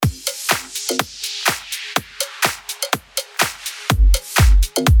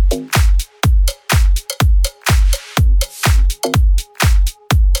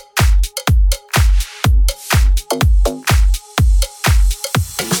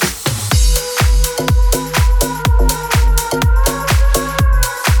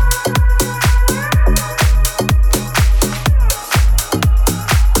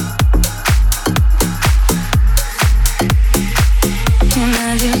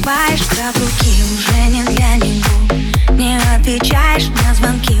Надеваешь каблуки уже не для него. Не отвечаешь на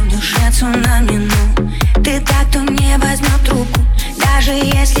звонки, в душе цунами, ну ты так, кто не возьмет трубку, даже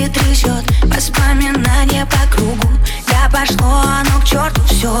если трясет воспоминания по кругу. Да пошло оно к черту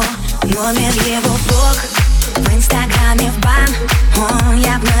все. Номер его в блог, в инстаграме в бан. Он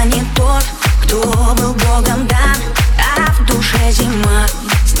явно не тот, кто был богом дан. А в душе зима,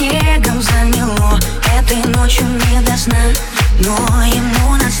 снегом замело. Этой ночью не до сна, но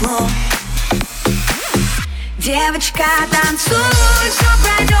ему назло. Девочка, танцуй, все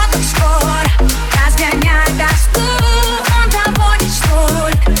пройдет так скоро. Разгоняй тоску, он того не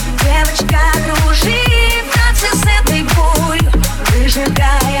стоит. Девочка, кружи в танце с этой болью,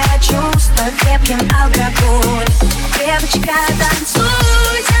 выжигая чувства крепким алкоголь. Девочка,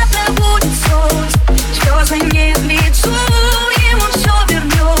 танцуй, завтра будет солнце, слезы не в лицо, ему все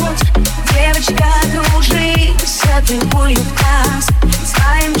вернется. Девочка, кружи с этой болью в танц,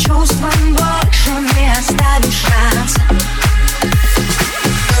 своим чувством больше не оставишь шанс.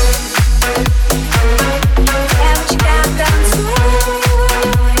 Девочка, танцуй.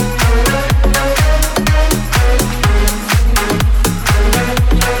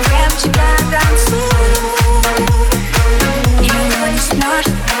 Девочка, танцуй. Его не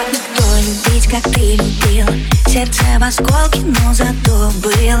сможет никто любить, как ты любила. Сердце в осколке, но зато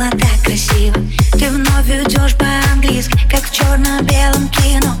было так красиво. Ты вновь идешь по-английски, как в черно-белом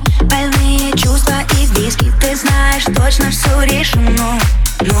кино. Больные чувства и виски, ты знаешь точно, все решено.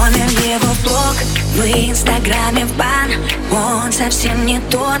 Номер его в блог, в инстаграме в бан. Он совсем не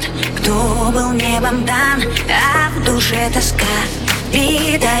тот, кто был небом дан. А в душе тоска,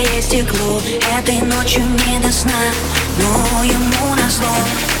 битое стекло. Этой ночью не до сна, но ему назло.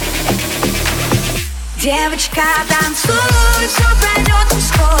 Девочка, танцуй, все пройдет так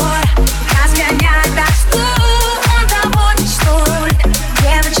скоро. Разгоняй тоску, он того не стоит.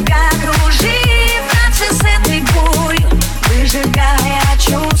 Девочка, кружи в танце с этой болью, выжигая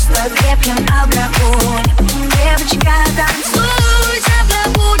чувства крепким алкоголем. Девочка, танцуй, завтра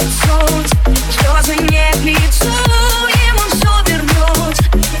будет солнце, слезы не к лицу, ему все вернется.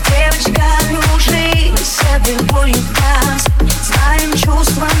 Девочка, кружи с этой болью в танц, своим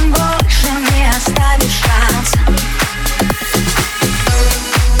чувством больше не оставишь шанс.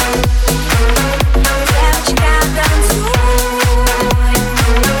 Девочка, танцуй.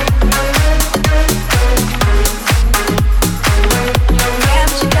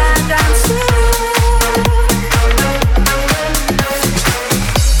 Девочка, танцуй.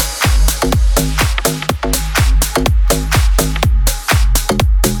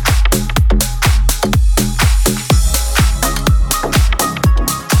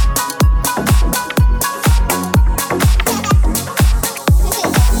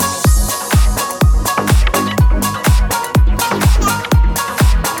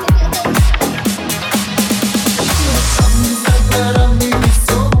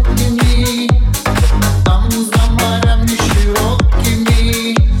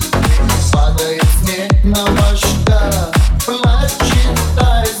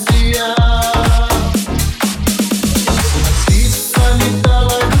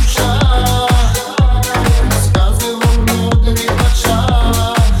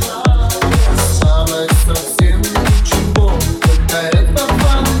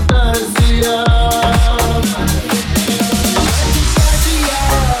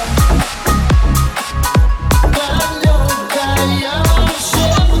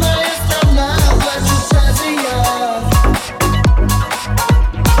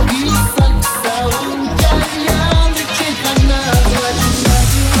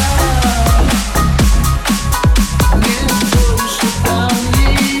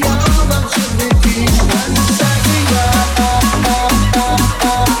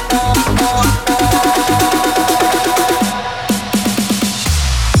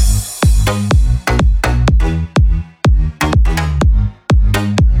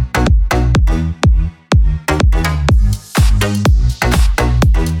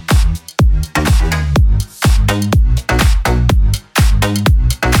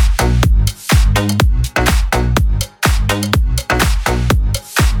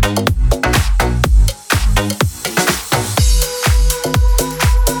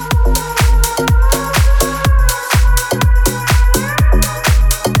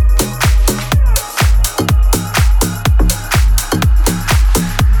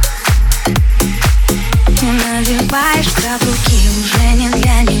 Надеваешь каблуки уже не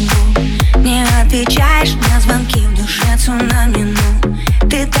для него. Не отвечаешь на звонки, в душе цунами, ну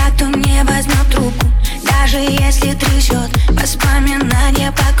ты так, кто не возьмет трубку, даже если трясет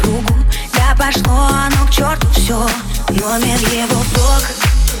воспоминания по кругу. Да пошло оно к черту все. Номер его в блог,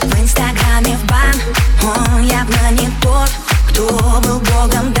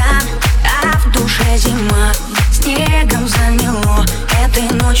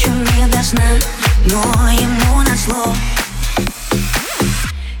 но ему назло.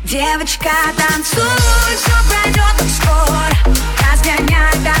 Девочка, танцуй, все пройдет так скоро.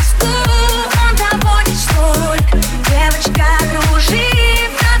 Разгоняй тоску, он того не стоит. Девочка, кружи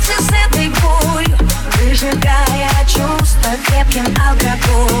в танце с этой болью, выжигая чувства крепким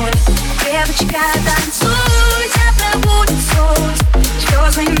алкоголем. Девочка, танцуй, завтра будет солнце,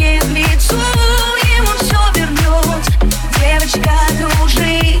 слезы не в лицо, ему все вернется. Девочка,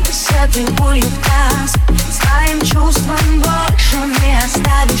 кружи с этой болью в танце, своим чувством больше не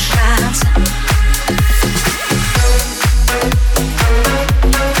оставишь шанса.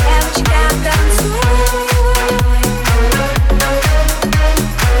 Девочка, танцуй.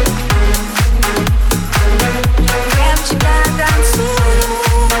 Девочка, танцуй.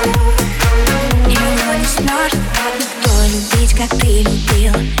 Его не сможет никто любить, как ты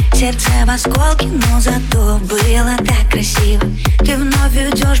любила. Сердце в осколке, но зато было так красиво. Ты вновь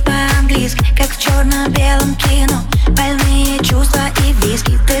идешь по-английски, как в черно-белом кино. Больные чувства и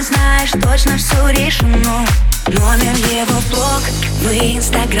виски, ты знаешь, точно все решено. Номер его в блог, в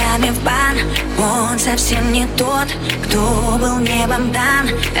инстаграме в бан. Он совсем не тот, кто был небом дан,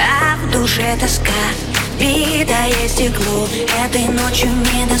 а в душе тоска, битое стекло. Этой ночью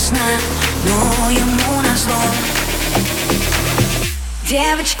не до сна, но ему назло.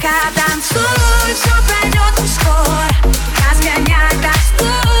 Девочка, танцуй, все пройдет так скоро. Разгоняй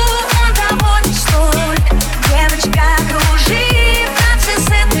тоску, он того не стоит. Девочка, кружи в танце с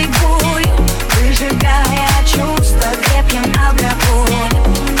этой болью, выжигая чувства крепким алкоголем.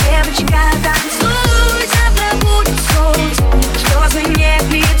 Девочка, танцуй, завтра будет солнце, слезы не к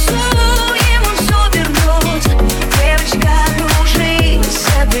лицу, ему все вернется. Девочка, кружи с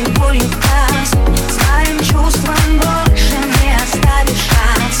этой болью в танце, своим чувством больше не оставишь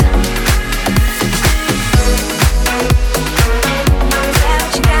шанса.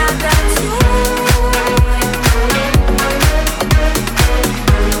 Девочка, танцуй.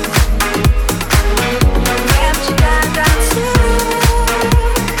 Девочка, танцуй.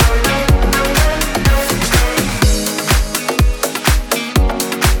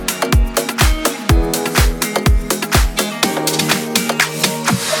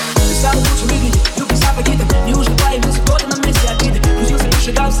 Писал лучше выглядит, юбки с аппетитом. Неужели появился кто-то на месте обиды? Крутился и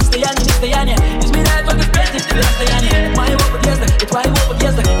шагал в состояние нестояния, измеряя только в песне тебе расстояние. От моего подъезда и твоего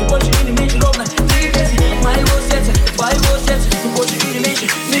подъезда не больше или меньше ровно 3 песни. От моего сердца и твоего сердца не больше или меньше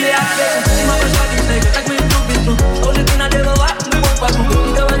миллиард песен. Зима прошла без снега, как мы друг без друга. Что же ты наделала, любовь подруга?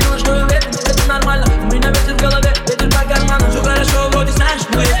 Ты говорила, что это нормально. У меня ветер в голове, ветер по карману. Все хорошо, вроде знаешь,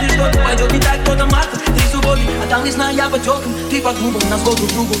 но если что-то пойдет не так, то там марта, 3 субботы. А там весна, я по тёлкам, ты по клубам, на зло друг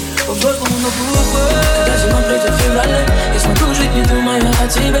другу, по-взрослому, но глупо. Когда зима придет в феврале, я смогу жить, не думая о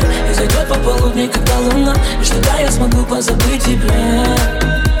тебе. И зайдет пополудни, когда луна, лишь тогда я смогу позабыть тебя.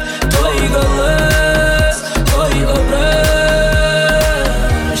 Твой голос, твой образ,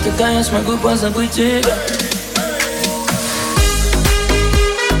 лишь тогда я смогу позабыть тебя.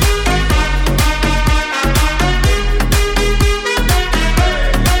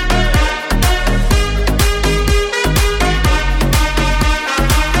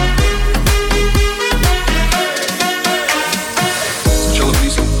 Сначала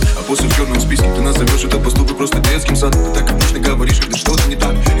близко, а после в черном списке. Ты назовешь это поступок просто детским садом. Ты так обычно говоришь, когда что-то не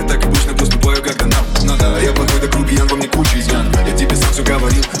так. Я так обычно поступаю, когда надо. А я плохой да грубиян, во мне куча изъян. Я тебе сам все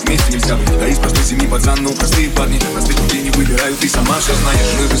говорил, вместе нельзя быть. А из простой семьи пацан, но простые парни простых людей не выбирают, ты сама все знаешь.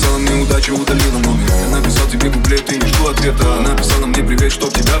 Написала мне удачу, удалила номер. Я написал тебе куплет, ты не жду ответа. Написала мне привет,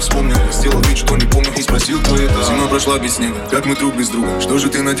 чтоб тебя вспомнил. Сделал вид, что не помню и спросил, кто это. Зима прошла без снега, как мы друг без друга. Что же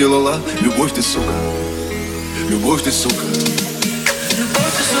ты наделала? Любовь ты, сука. Любовь ты, сука.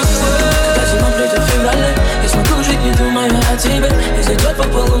 Когда зима придет в феврале, я смогу жить, не думая о тебе. И зайдет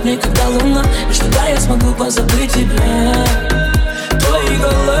пополудни, когда луна, лишь тогда я смогу позабыть тебя. Твой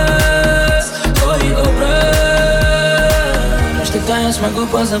голос, твой образ, лишь тогда я смогу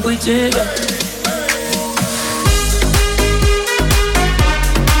позабыть тебя.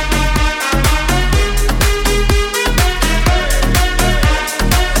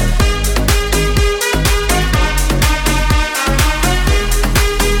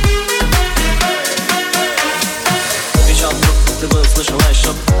 Ты был, слышал наш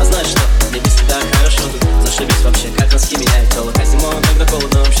шоп. А знаешь что? Мне без тебя хорошо тут. Зашибись вообще, как носки меняют тело. А зимой, когда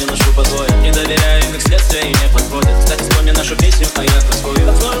холодно, вообще ношу подвое. Не доверяю им, как следствие, и не подводят. Кстати, вспомни нашу песню, а я тоскую.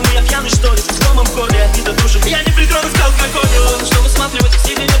 По-твоему, я пьяный, что ли? С громом в горле, обида душит. Я не притронусь к алкоголю. Что высматривать в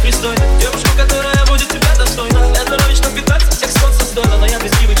стиле непристойно. Девушку, которая будет тебя достойна. Я здоровечно питаться, всех солнце стоило. Но я без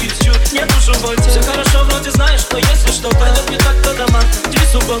дивы чересчур, не душу больше. Все хорошо, вроде вроде знаешь, но если что пойдет не так, то дома. День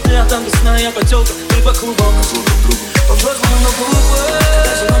субботы, а там весна, потелка, мы по клубам. По-взрослому на губы,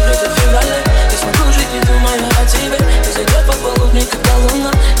 когда зима придет в феврале, я смогу жить, не думая о тебе. И зайдет пополудни, когда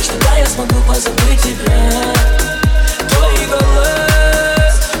луна, и тогда я смогу позабыть тебя. Твой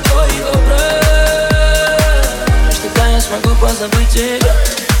голос, твой образ, тогда я смогу позабыть тебя.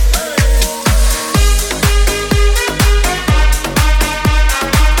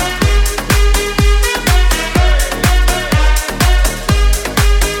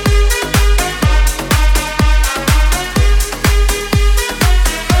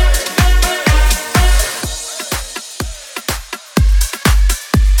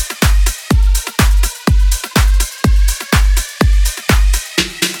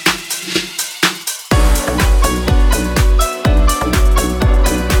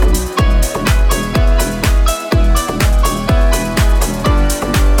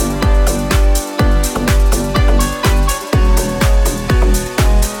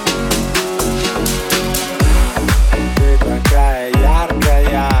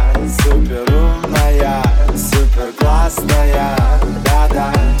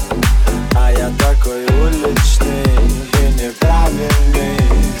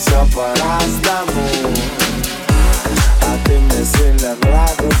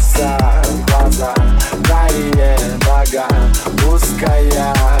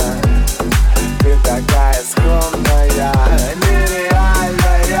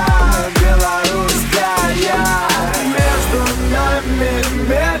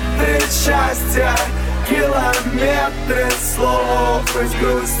 Километры слов из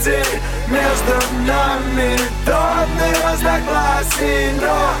грусти, между нами тонны разногласий,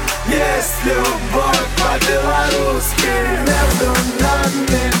 но есть любовь по-белорусски. Между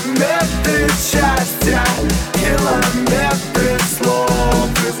нами метры счастья, километры слов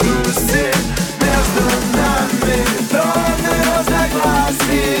из грусти, между нами тонны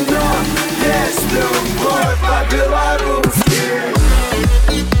разногласий, но есть любовь по-белорусски.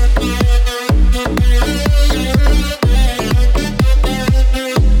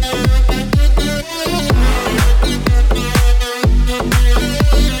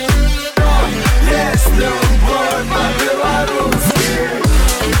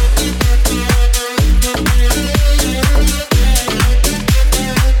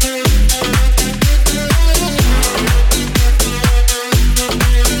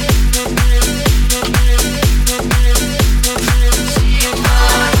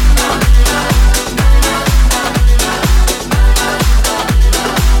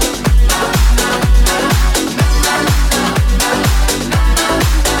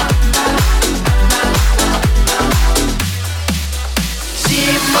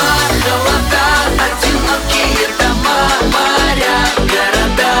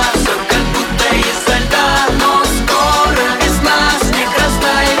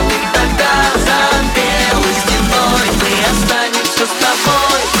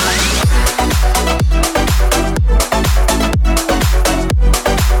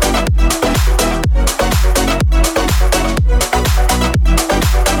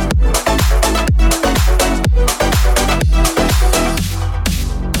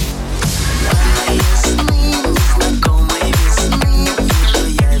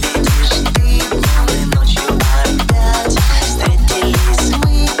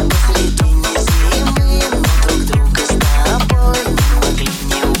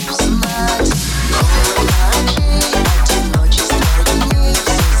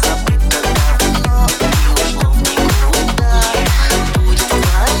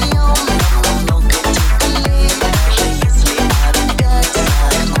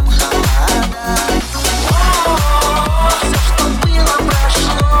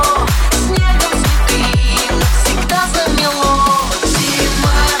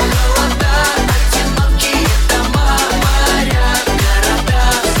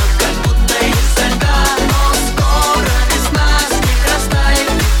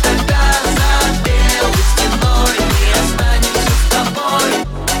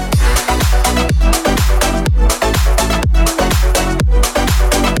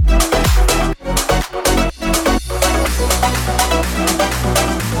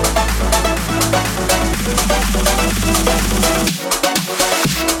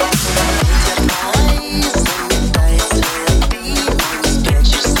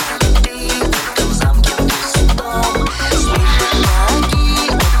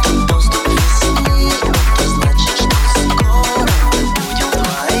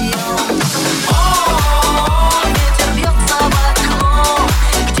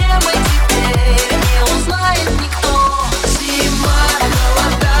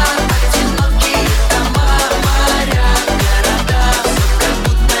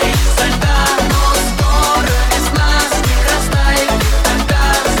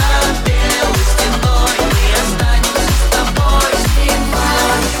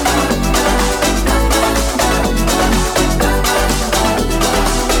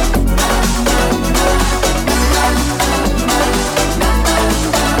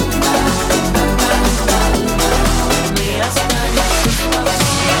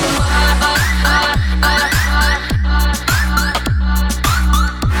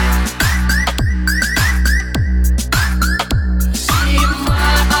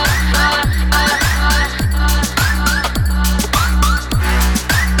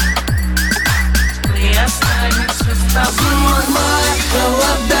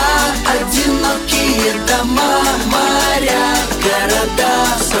 холода, одинокие дома, моря, города.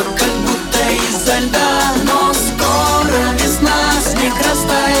 Все как будто из-за льда, но скоро весна, снег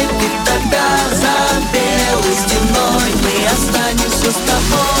растает, и тогда за белой стеной мы останемся с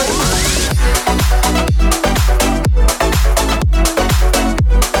тобой.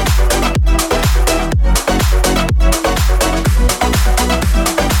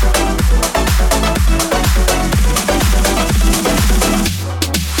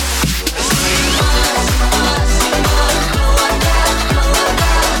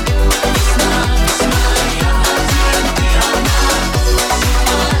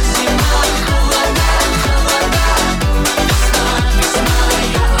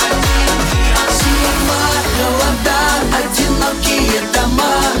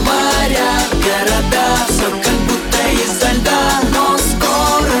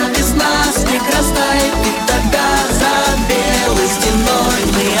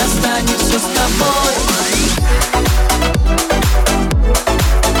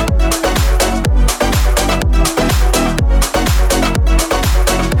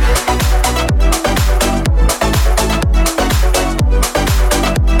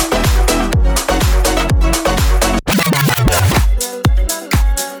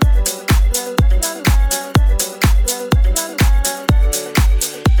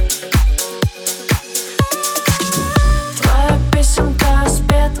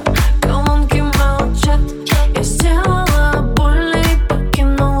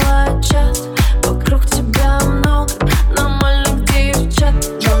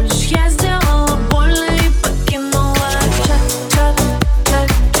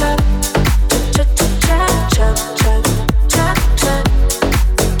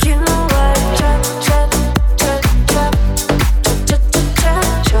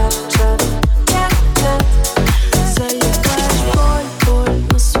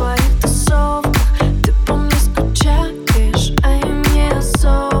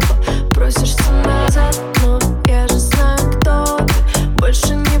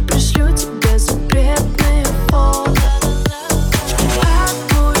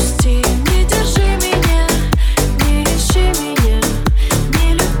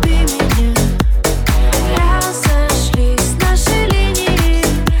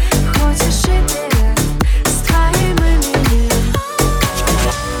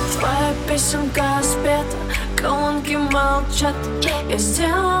 Я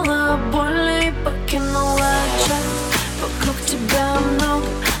сделала больно и покинула чат. Вокруг тебя много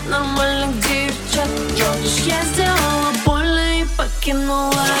нормальных девчат, но лишь я сделала больно и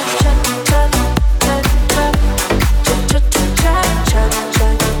покинула чат.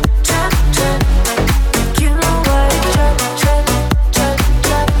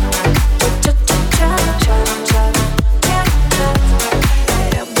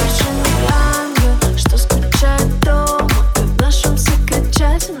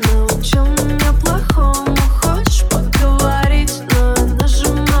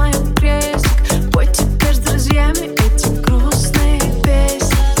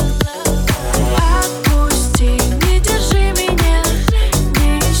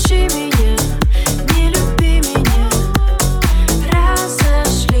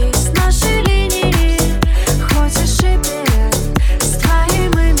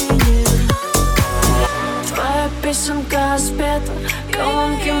 Песенка спета,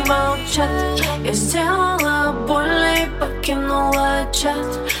 колонки молчат. Я сделала больно и покинула чат.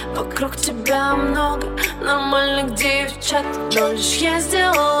 Вокруг тебя много нормальных девчат, но лишь я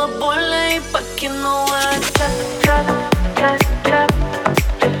сделала больно и покинула чат.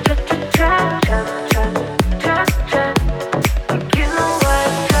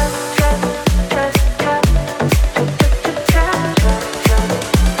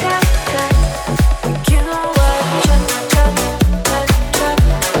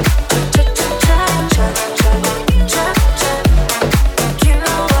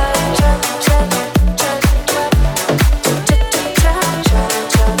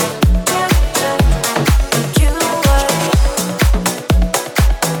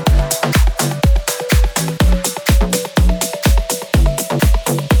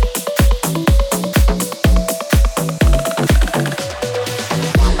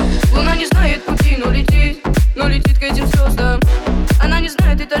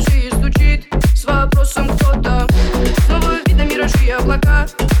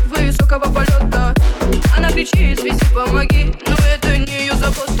 Высокого полета. Она кричит: свисти, помоги. Но это не ее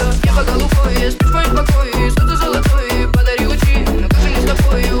забота. Небо голубое, спишь в моем покое. Солнце золотое, подари лучи. Но как же не с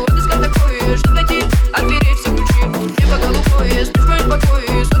тобою отыскать такое, чтоб найти, отпереть все ключи. Небо голубое, спишь в моем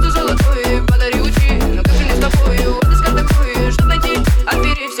покое. Солнце золотое, подари лучи. Но как же не с тобою отыскать такое, чтоб найти,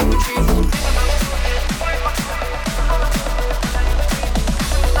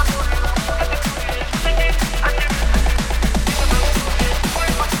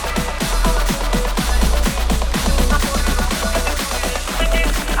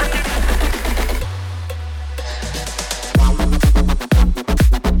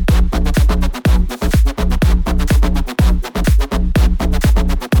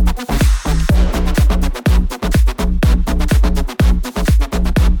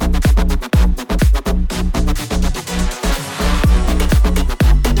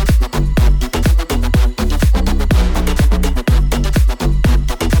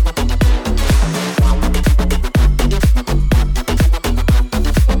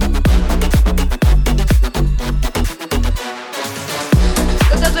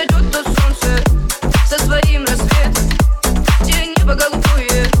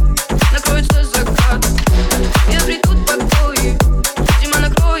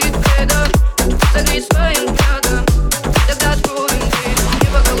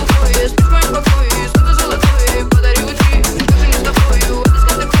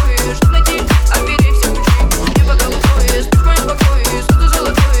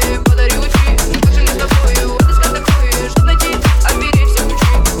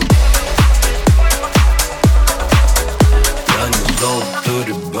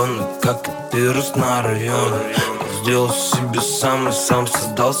 ребенок, как и вирус на районе. Сделал себе сам и сам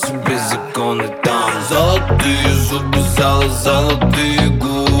создал себе законы. Там золотые зубы, золотые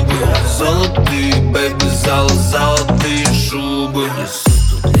губы, золотые бэйби, золотые шубы. Я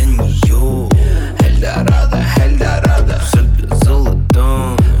создал для нее Эльдорадо, Эльдорадо. Все для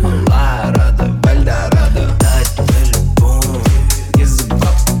золотом, малая рада, Эльдорадо. Дать мне любовь, не за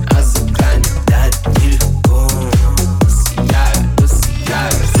бабки, а за грани. Дать нелегко, сияю,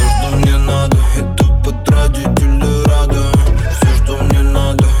 сияю. Все, что мне надо, это потратить Эльдорадо. Все, что мне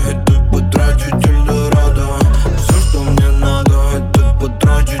надо, это потратить Эльдорадо. Все, что мне надо, это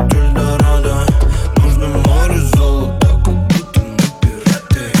потратить Эльдорадо. Нужно море золота, как будто мы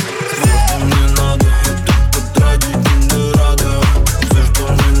пираты. Все, что мне надо, это потратить Эльдорадо. Все, что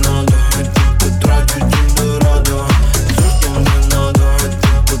мне надо, это потратить Эльдорадо. Все, что мне надо, это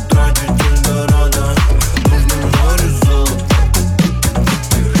потратить Эльдорадо. Нужно море золота, как будто мы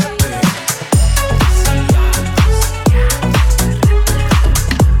пираты.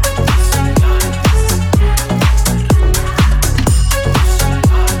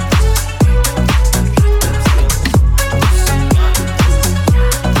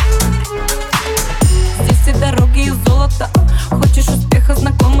 Здесь все дороги из золота. Хочешь успеха,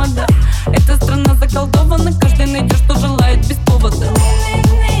 знакомо, да? Эта страна заколдована. Каждый найдет, что желает без повода.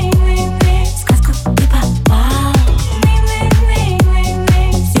 Сказку ты попал.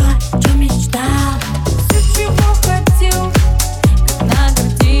 Все, о чем мечтал. Все, чего хотел, как на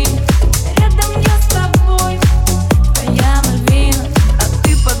картине. Рядом я с тобой, твоя Мальвина. А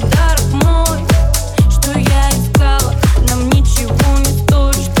ты подарок мой, что я искала. Нам ничего не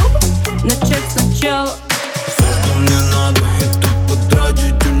стоит, чтобы начать сначала. Все, что мне надо, это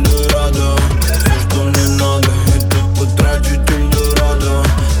потратить Эльдорадо. Все, что мне надо, это потратить Эльдорадо.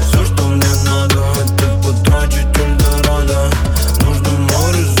 Все, что мне надо, это потратить Эльдорадо. Нужно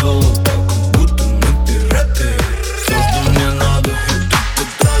море золота, как будто мы пираты. Все, что мне надо, это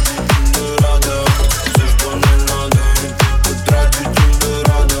потратить Эльдорадо. Все, что мне надо, это потратить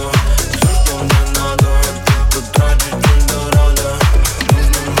Эльдорадо. Все, что мне надо, это потратить Эльдорадо.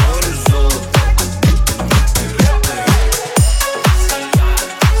 Нужно море золота, как будто мы пираты.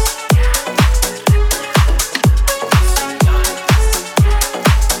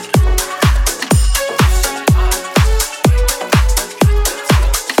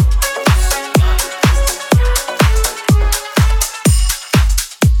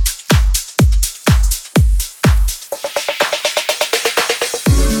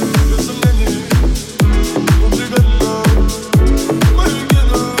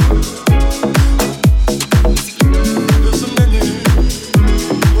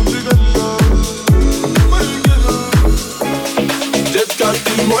 Детка,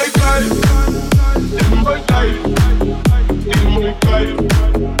 ты мой кайф, ты мой кайф, ты мой кайф.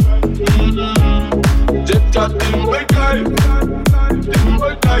 Детка, ты мой кайф, ты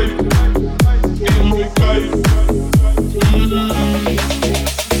мой кайф, ты мой кайф.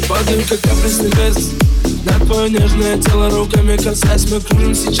 Падаю, как капризный бес на твое нежное тело, руками касаясь. Мы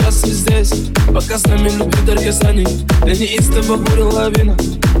кружим сейчас и здесь, пока с нами любви даргесани. Я неистово буря лавина,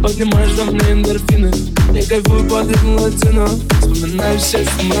 поднимаешь до мне эндорфины. Я кайфую под ритм латино, вспоминаю все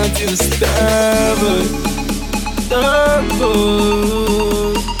мотивы с тобой, с тобой,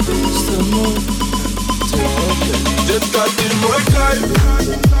 с тобой. Детка, ты мой кайф,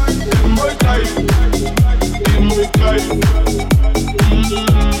 ты мой кайф, ты мой кайф.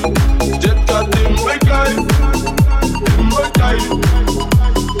 Детка, ты мой кайф, ты мой кайф,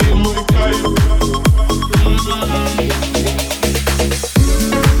 ты мой кайф.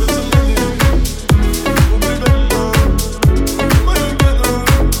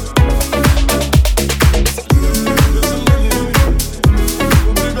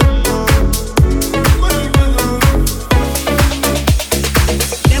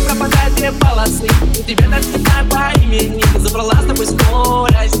 Не пропадают две полосы, тебе даже не знаю по имени. Забрала с тобой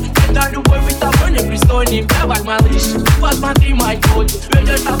скорость, это любовь быть тобой непристойней. Давай, малыш, посмотри мои фотки.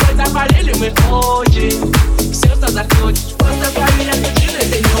 Ведь с тобой заболели мы очень. Сердце захочешь, просто поверь, я причин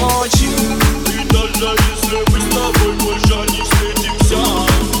этой ночи. И даже если мы с тобой больше не встретимся,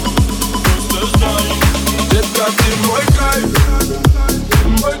 просто знай, детка, ты мой кайф, ты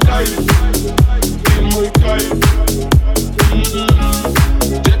мой кайф, ты мой кайф.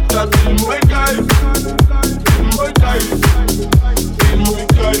 Детка, ты мой кайф, ты мой кайф, ты мой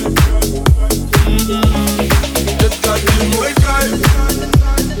кайф. Детка, ты мой кайф,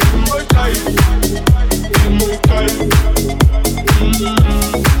 ты мой кайф, ты мой кайф.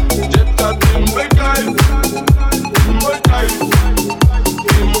 Детка, ты мой кайф, ты мой кайф,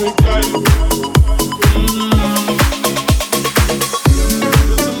 ты мой кайф.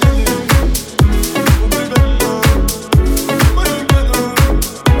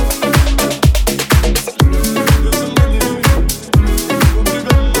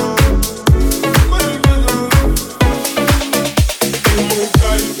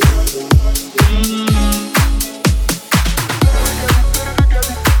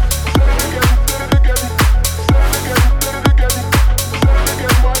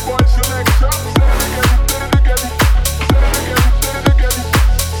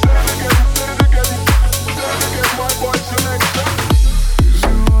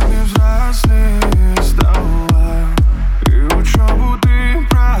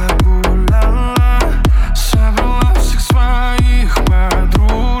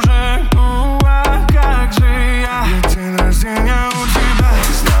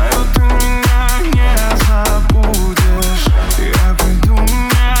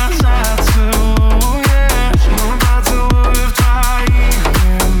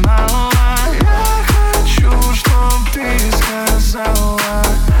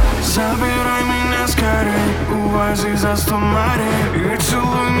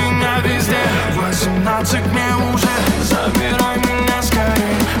 18 мне уже. Забирай меня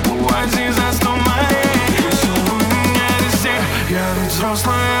скорей, увози за 100 морей. Целуй меня везде, я ведь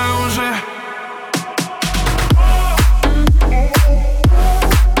взрослая уже.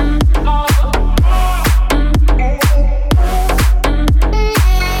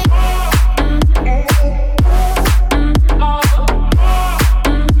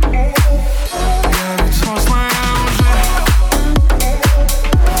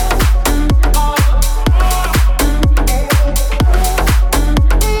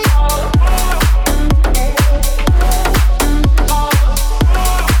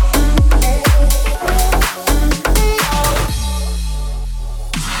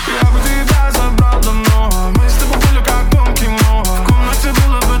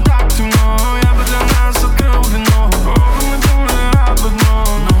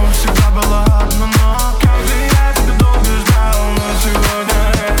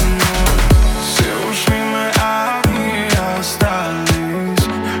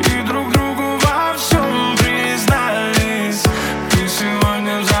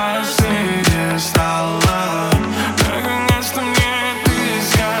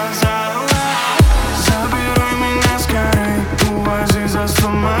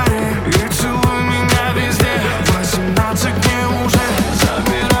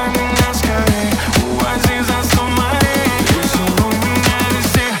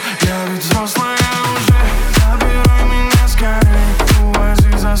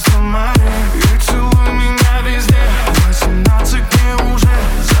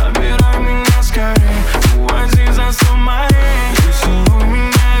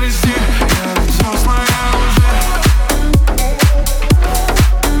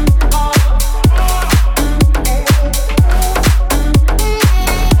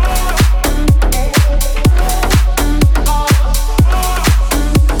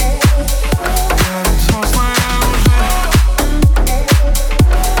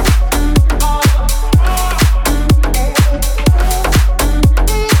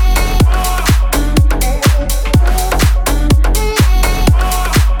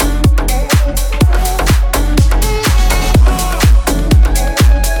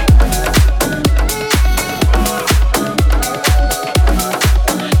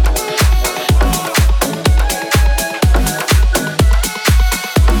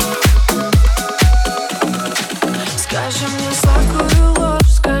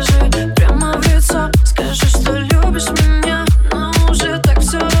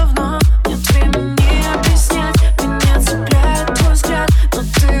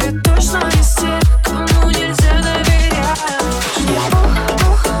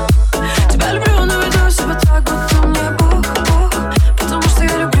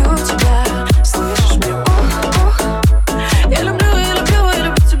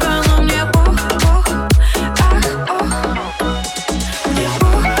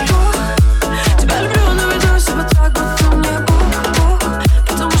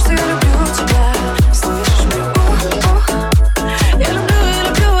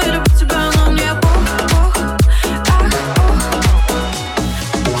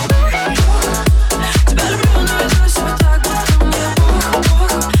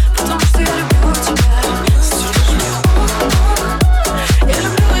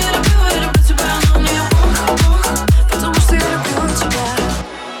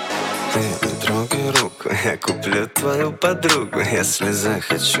 Если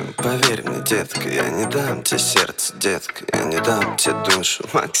захочу, поверь мне, детка, я не дам тебе сердце, детка, я не дам тебе душу.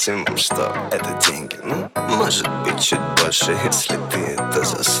 Максимум, что это деньги, ну, может быть, чуть больше, если ты это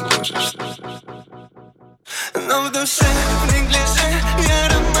заслужишь. Но в душе, в неглиже, я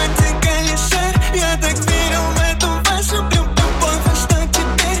романтик, алишер. Я так верил в эту вашу любовь, а что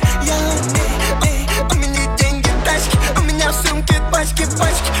теперь? Я эй, у меня деньги, тачки, у меня в сумке пачки.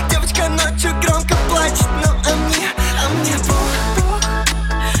 Девочка ночью громко плачет, ну а мне Бог.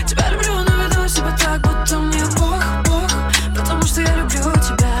 Тебя люблю, но веду себя так, будто мне Бог. Потому что я люблю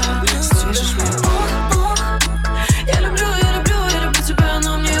тебя. Слышишь меня, Бог. Я люблю тебя,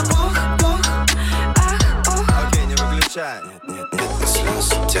 но мне Бог. Окей, не выключай. Нет, не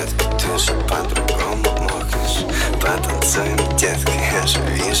слезы, детка, ты же по-другому мокнешь. Потанцуем, детка, я же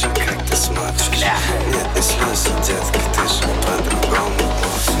вижу, как ты смотришь. Нет, не слезы, детка, ты же по-другому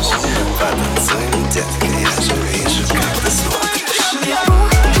мокнешь. Потанцуем, детка, я же вижу, как ты смотришь.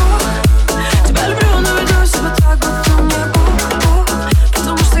 Тебя люблю, но веду себя так, будто мне Бог.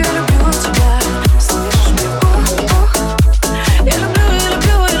 Потому что я люблю тебя. Слышишь меня, Бог. Я люблю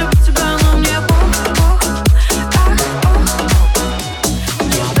тебя, но мне Бог.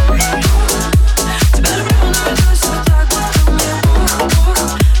 Тебя люблю, но веду себя так, будто мне Бог.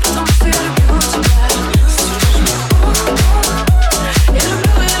 Потому что я люблю тебя.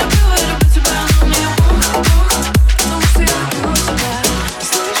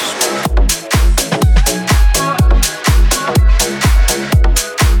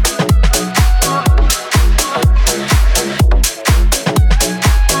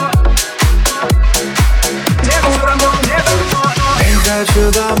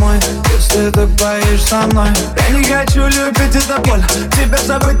 ты так поешь со мной. Я не хочу любить, это боль. Тебя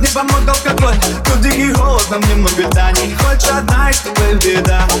забыть не помог алкоголь. Тут дикий голод, нам немного дани. Хочешь одна, и с тобой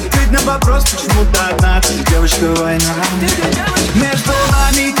беда. Ведь на вопрос, почему ты одна. Ты девочка война. Между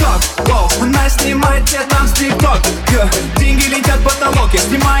нами ток, она снимает где там с тикток. Деньги летят в потолок, я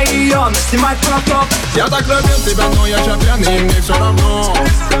снимаю ее, она снимает поток. Я так любил тебя, но я же пьяный, и мне все равно.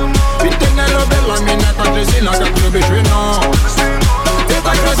 Ведь ты не любила меня так же сильно, как любишь вино. Ты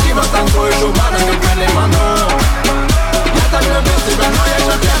так красиво танцуешь у бара, как Мэрилин Монро. Я так любил тебя, но я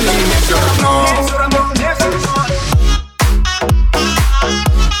же пьяный, и мне все равно. Мне все равно, мне все равно.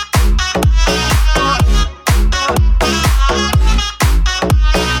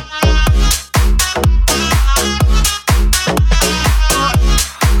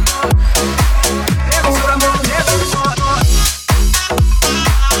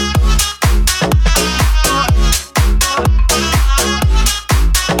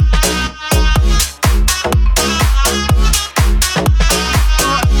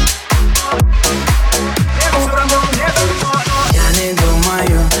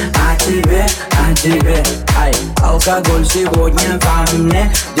 Тебе, ай, алкоголь сегодня во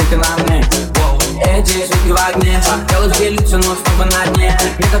мне, детка на мне. Эти сутки в огне, хотелось делиться, но снова на дне.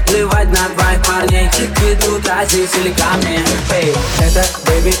 Мне так плевать на твоих парней, ведут разись или ко мне. Эй, это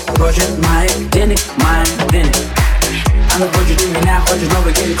бэйби хочет моих денег, Она хочет и меня, хочет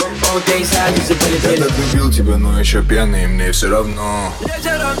новый день. Окей, садись и полетели. Я так любил тебя, но еще пьяный, и мне все равно.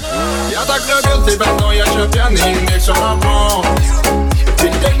 Я так любил тебя, но я же пьяный, и мне все равно.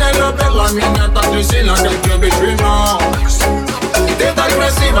 Ведь ты не любила меня так же сильно, как любишь вино. Ты так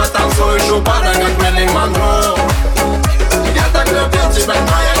красиво танцуешь у бара, как Мэрилин Монро. Я так любил тебя,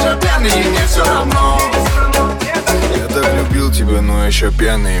 но я же пьяный, и мне все равно. Я так любил тебя, но еще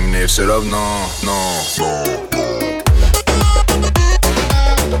пьяный, и мне все равно.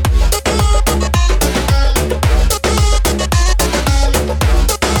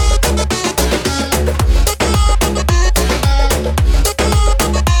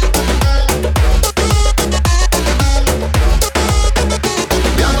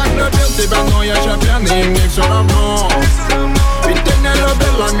 Но я же пьяный, и мне все равно. Ведь ты не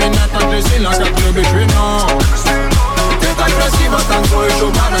любила меня так же сильно, как любишь вино. Ты так красиво танцуешь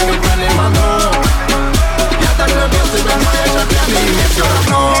у бара, как Мэрилин Монро. Я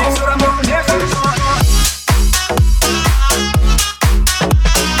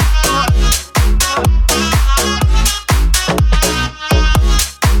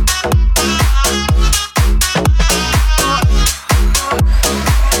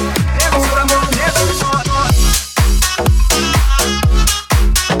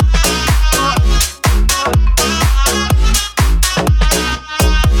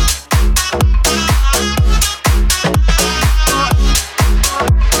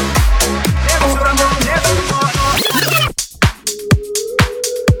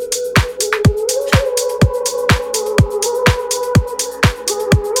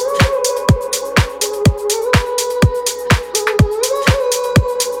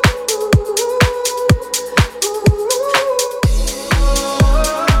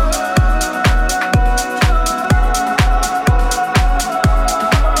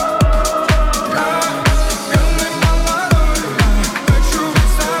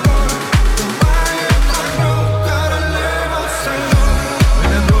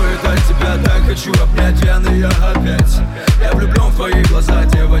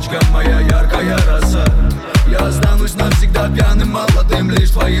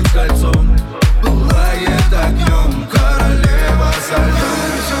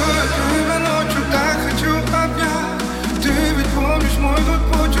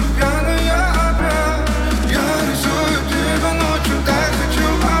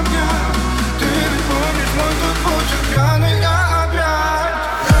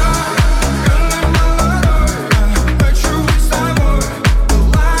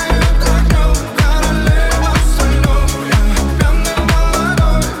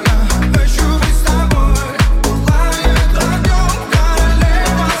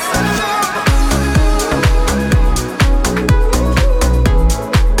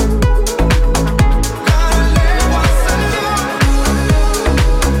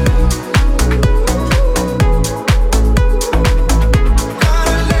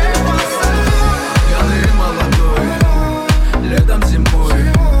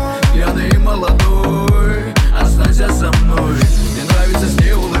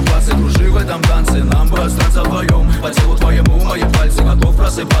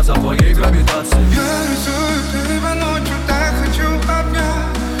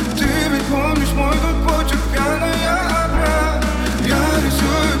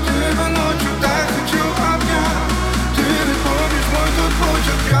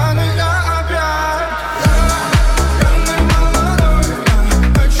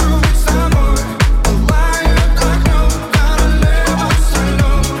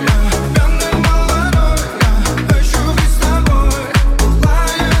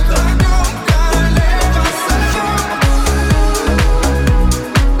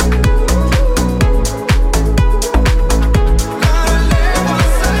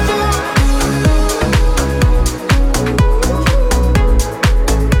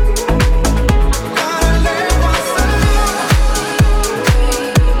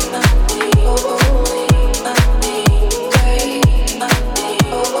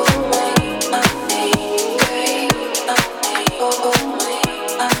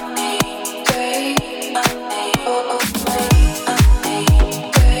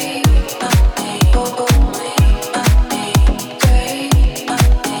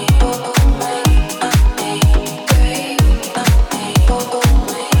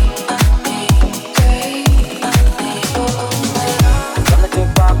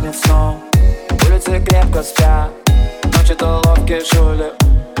тихо спят. Ночи то ловкие шули,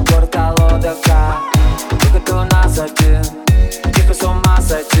 город колодовка. Выход у нас один, тихо с ума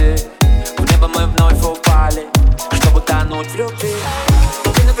сойти. В небо мы вновь упали, чтобы тонуть в любви.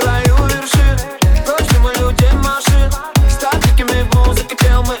 Ты на краю вершин, прочь мы людей машин. Статиками в музыке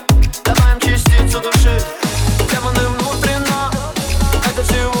пел мы, добавим частицу души. Демоны внутри нас, это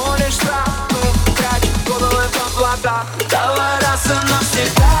всего лишь страх. Мы прячем головы в облаках. Давай раз и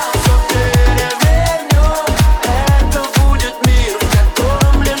навсегда все перевернем. Это будет мир, в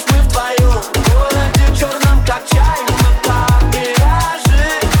котором лишь мы вдвоем. В городе черном, как чай, мы как миражи.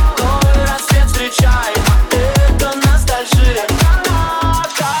 Новый рассвет встречаем, это ностальжия.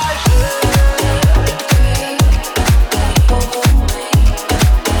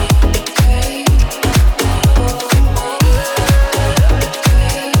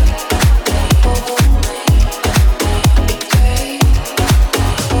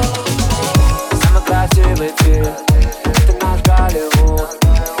 Самый красивый фильм, это наш Голливуд.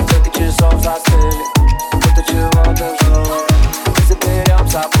 Сотни часов застыли, будто чего-то ждут. Мы заберем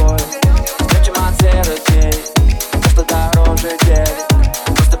с собой, спрячем от серых дней. То, что дороже денег,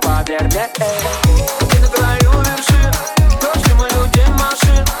 просто поверь мне, эй. Ты на краю вершин, прочь мы людей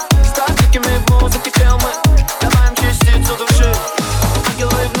машин. Статиками в музыке пел мы, добавим частицу души.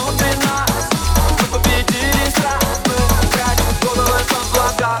 Ангелы внутри нас, мы победили страх. Мы прячем головы в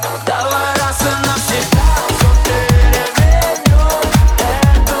облаках. Давай раз и навсегда все перевернем.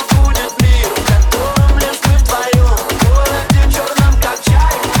 Это будет мир, в котором лишь мы вдвоем. В городе черном, как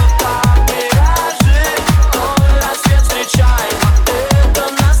чай, мы как миражи. Новый рассвет встречаем, это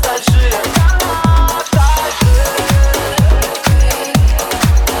ностальжия.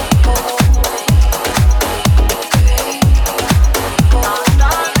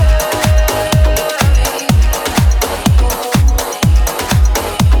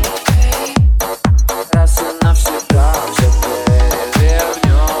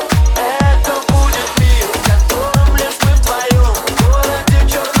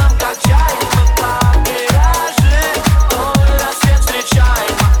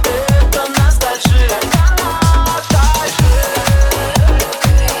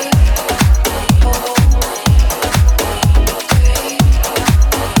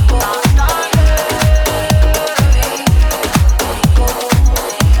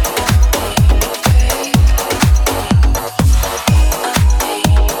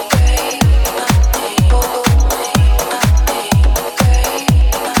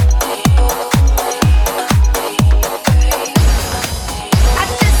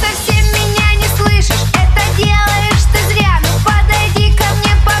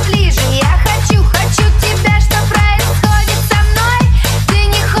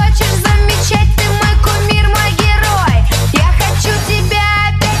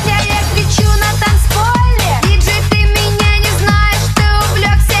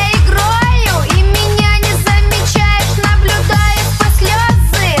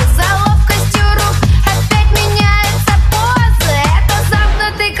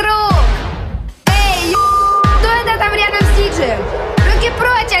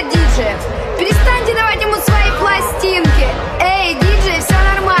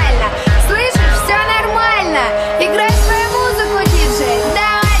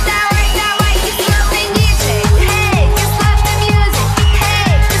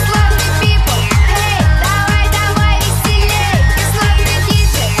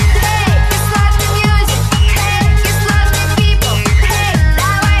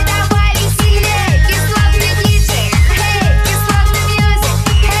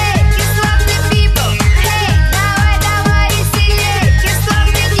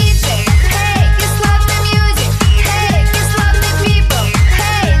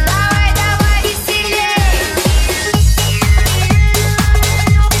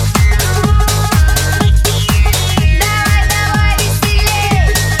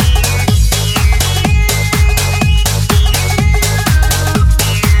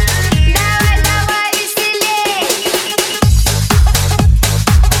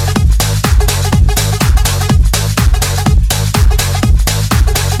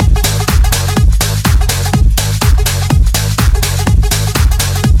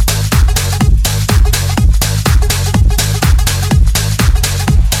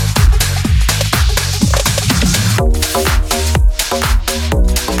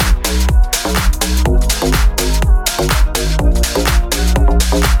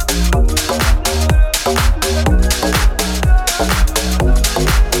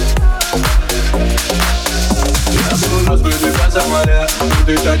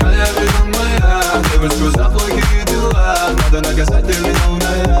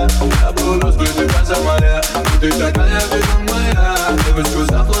 ты такая безумная, девочку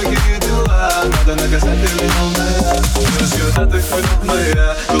за плохие дела надо наказать, ты виновная. Когда ты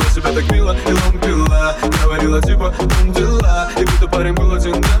моя, была себя так мило и ломбила, говорила типа дела, и будто парень был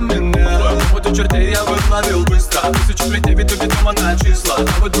один для меня. Вот у чертей я выплавил быстро, тысячу плетей, ведь увидим она числа,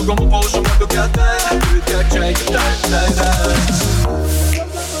 а вот другому по ушам эту катай, ты ведь как чайка, дай.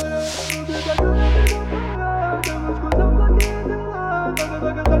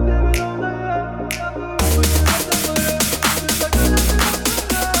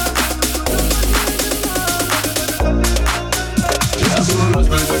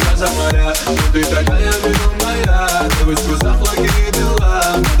 Моря, ты такая безумная, девочку за плохие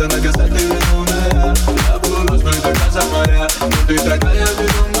дела надо наказать, ты виновная. Я был разбит до конца моря, ты такая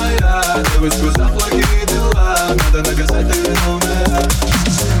безумная, девочку за плохие дела надо наказать, ты виновная.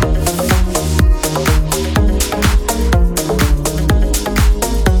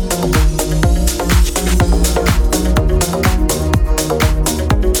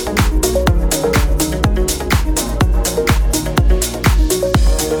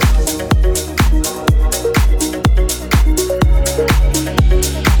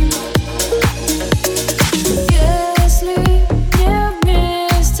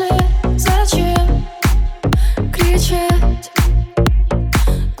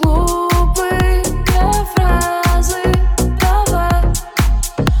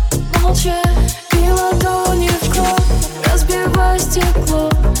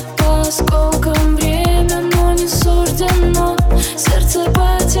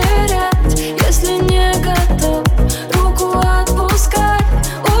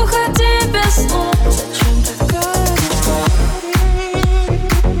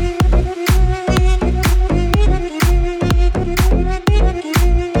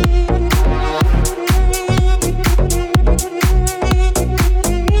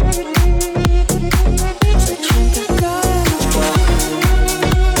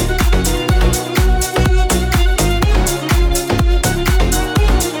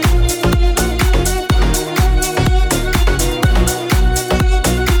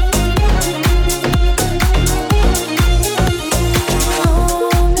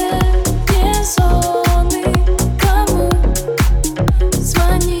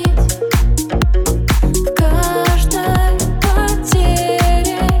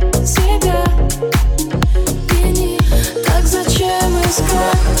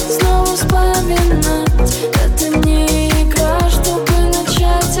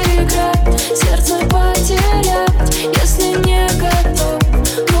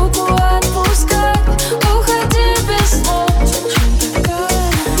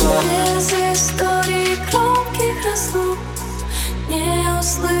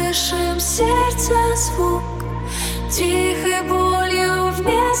 Тихой болью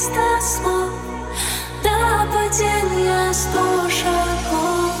вместо слов до падения 100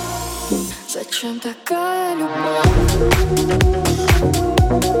 шагов. Зачем такая любовь?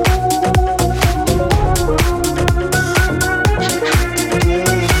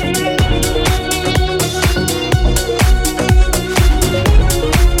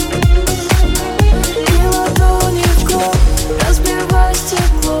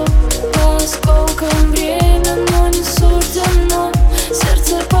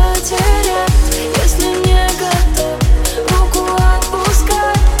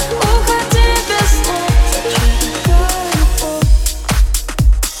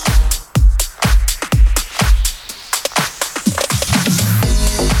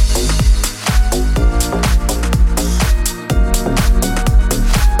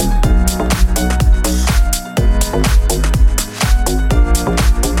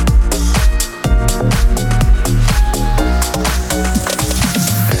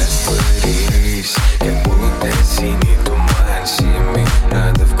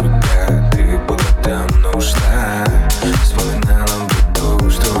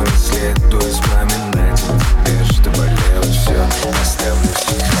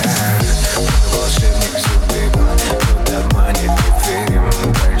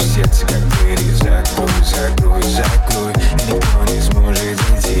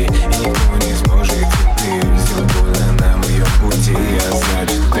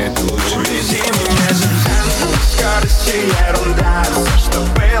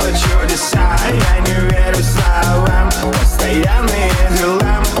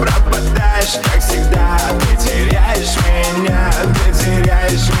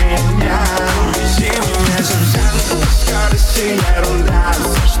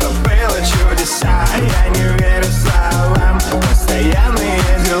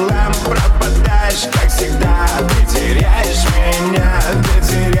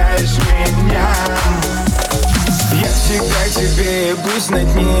 Пусть на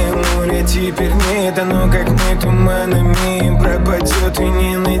дне моря теперь нет, оно как мы туманами пропадет и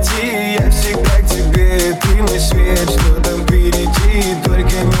не найти. Я всегда к тебе, ты мой свет, что там впереди,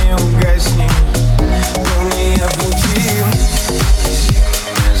 только не угасни, помни о пути.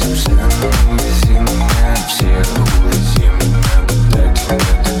 Вези меня от всех, увези меня туда, где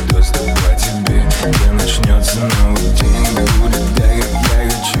ты доступ по тебе, где начнется новый день, да будет так, как я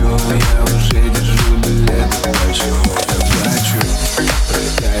хочу. Я уже держу билеты, почему-то плачу.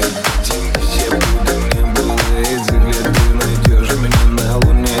 Пролетают ботинки, все будто не было этих лет. Ты найдешь меня на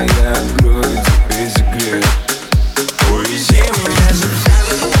луне, я открою тебе секрет. Увези меня за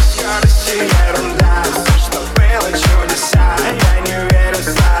скорости, ерунда. Все, что было, чудеса, я не верю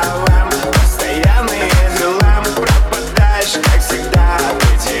словам. Постоянные дела, пропадаешь, как всегда. Ты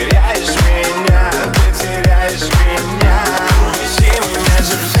теряешь меня, ты теряешь меня. Увези меня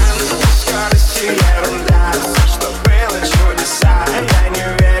за скорости, ерунда. Все, что было, чудеса, я не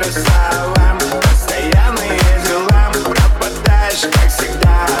верю словам. Постоянные дела, пропадаешь, как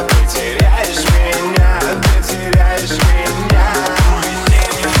всегда. Ты теряешь меня, ты теряешь меня. Увези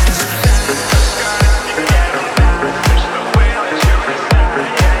меня за скорости, ерунда. Все, что было, чудеса,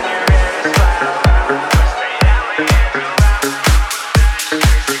 я не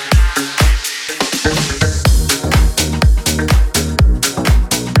верю словам.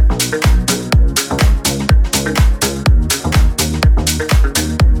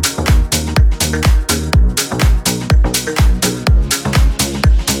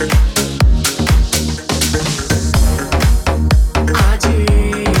 Один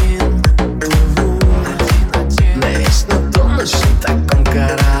плыву на вечно тонущем таком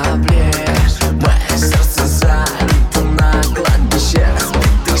корабле. Мое сердце залито на кладбище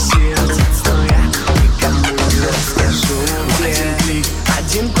разбитых сердец, но я никому не расскажу. Один клик,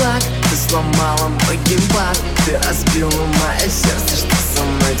 один клак, ты сломала мой геймпад. Ты разбила мое сердце, что со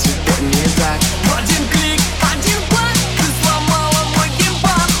мной теперь не так. Один клик, один клак, ты сломала мой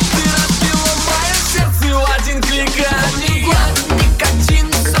геймпад. Ты разбила мое сердце в один клик, один клак. Никотин,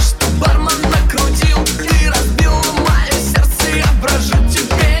 все, что бармен накрутил. Ты разбила мое сердце, я брожу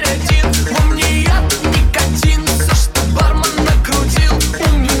теперь один. Во мне яд, никотин, все, что бармен накрутил.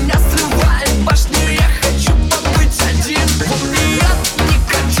 У меня срывает башню, я хочу побыть один. Во мне яд,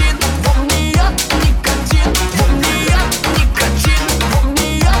 никотин, во мне яд, никотин, во мне яд, никотин, во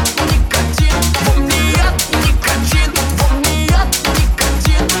мне яд, никотин, во мне яд, никотин, во мне яд,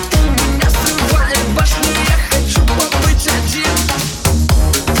 никотин. У меня срывает башню, я хочу побыть один.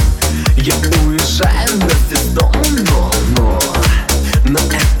 Я уезжаю вместе с домом, но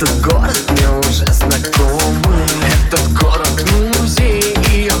этот город мне уже знакомый. Этот город музей,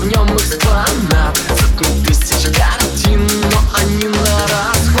 и в нем экспонат. Сотни тысяч картин, но они на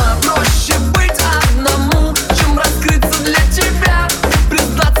расхват. Проще быть одному, чем раскрыться для тебя.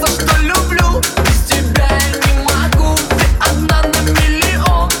 Признаться, что люблю, без тебя я не могу. Ты одна на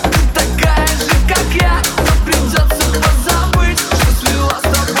миллион, ты такая же, как я. Но придется позабыть, что свела с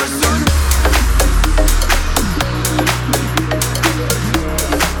тобой судьбу.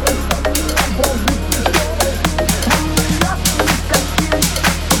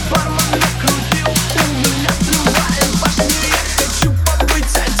 Бармен накрутил, у меня срывает башню, я хочу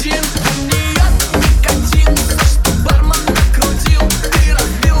побыть один. Во мне яд, никотин, все, что бармен накрутил. Ты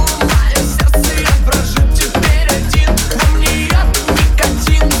разбила мое сердце, я брожу теперь один. Во мне яд,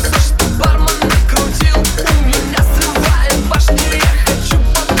 никотин, все, что бармен накрутил. У меня срывает башню, я хочу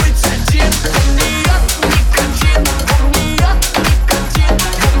побыть один. Во мне яд, никотин, во мне яд, никотин,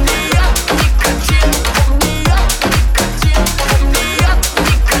 во мне яд, никотин, во мне яд, никотин, во мне яд,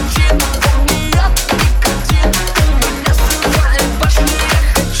 никотин, во мне яд, никотин. У меня срывает башню, я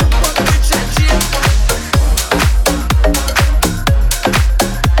хочу побыть один.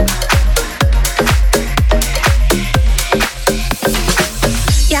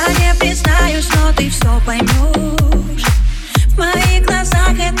 Я не признаюсь, но ты все поймешь. В моих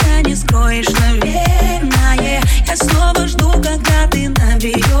глазах это не скроешь, наверное. Я снова жду, когда ты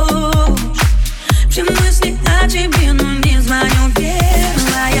наберешь. Все мысли о тебе, но не звоню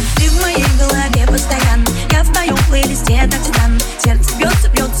первая. Ты в моей голове постоянно, я в твоем плейлисте так странно. Сердце бьется,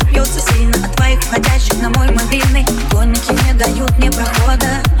 бьется, бьется сильно от твоих входящих на мой мобильный. Конники не дают мне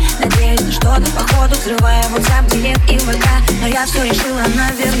прохода. Надеюсь на что-то походу, взрывая WhatsApp, директ и ВК. Но я все решила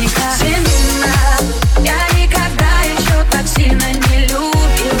наверняка. Семена, я никогда еще так сильно не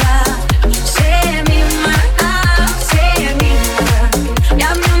любила. Все мимо, все мимо.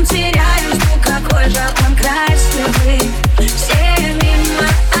 Я в нем теряюсь, ну какой же он красивый. Все мимо,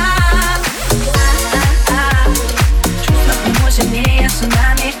 чувства прямой сильнее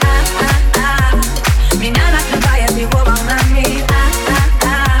цунами. Меня накрывает его волнами.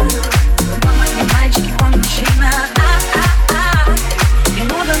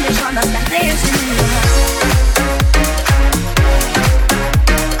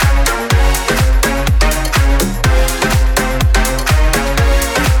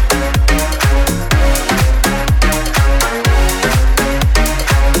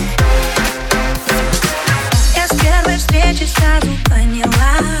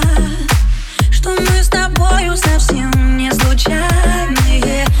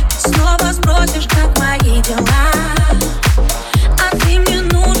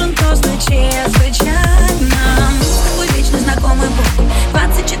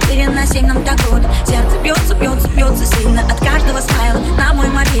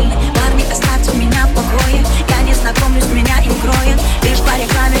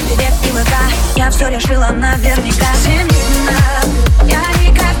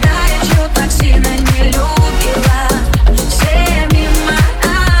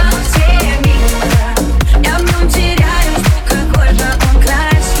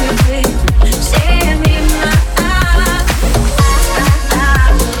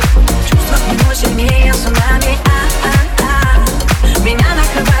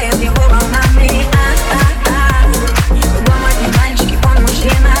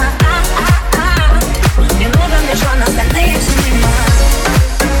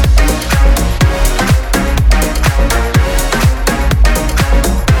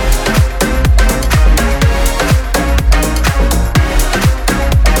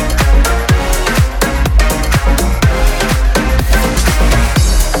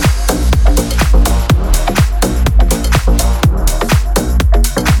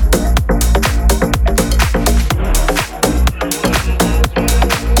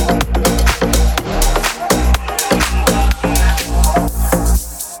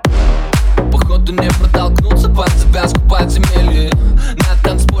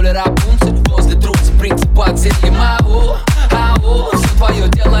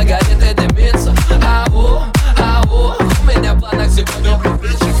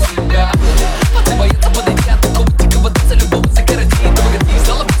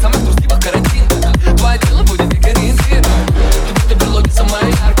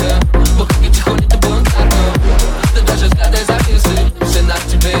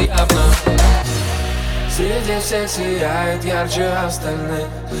 Среди всех сияет ярче остальных.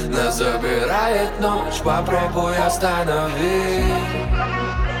 Нас забирает ночь, попробуй останови.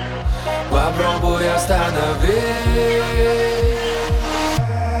 Попробуй останови.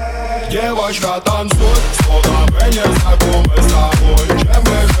 Девочка, танцуй, словно мы не знакомы с тобой. Чем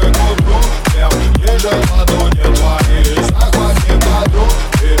ближе к утру, тем ниже ладони твои. Захвати подруг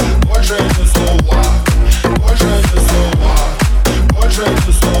и больше ни слова, больше ни слова, больше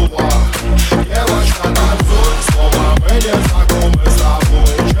ни слова. Девочка, танцуй, словно мы не знакомы с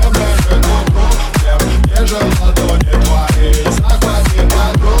тобой. Чем ближе к утру, тем ниже ладони твои. Захвати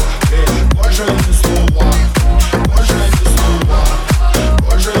подруг и больше ни слова, больше ни слова,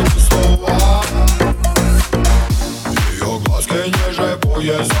 больше ни слова. Ее глазки ниже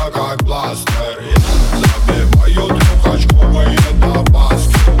пояса, как пластырь. Забиваю трехочковые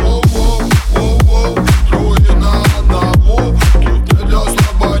напаски. Воу-воу, воу-воу, струи на одному. Тут не для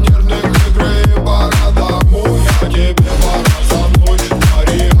слабонервных игры и пора домой. Я тебе пора со мной,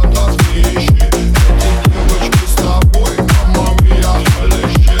 вариантов не ищи. Эти девочки с тобой, мама мия,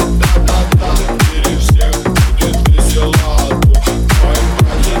 лещит. Да-да-да, в мире всех будет весело одну. Мои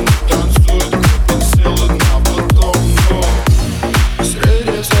братья не танцуют, копят силы на потом, но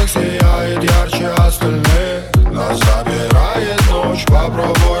среди всех сияет ярче остальных. Нас забирает ночь,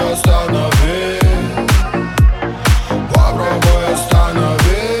 попробуй останови. Попробуй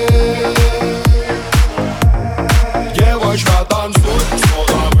останови. Девочка, танцуй,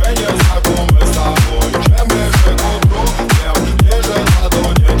 словно мы не знакомы с тобой. Чем ближе к утру, тем ниже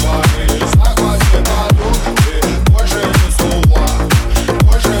ладони твои. Захвати подруг и больше ни слова,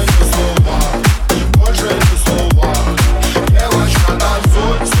 больше ни слова, больше ни слова. Девочка,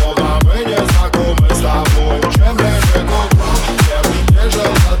 танцуй, словно мы не знакомы с тобой. Чем ближе к утру, тем ниже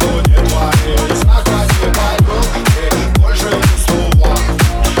ладони твои. Захвати подруг и больше ни слова,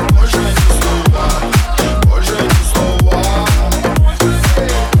 больше ни слова, больше ни слова.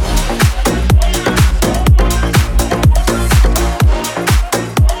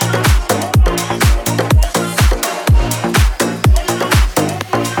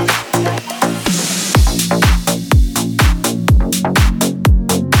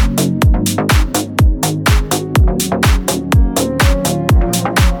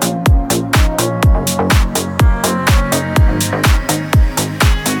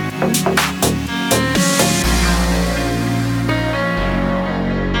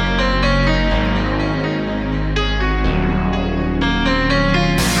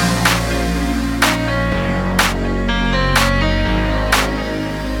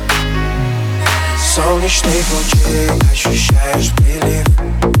 Солнечных лучей ощущаешь прилив.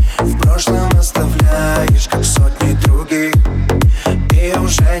 В прошлом оставляешь, как сотни других. И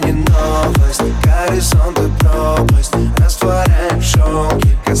уже не новость, горизонт и пропасть. Растворяем в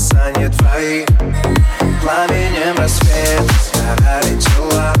шелке касания твоих. Пламенем рассвета сгорали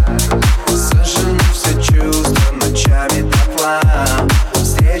тела. Сожжены все чувства ночами дотла.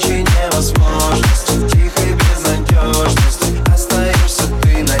 Встречи невозможности, в тихой безнадежности. Остаешься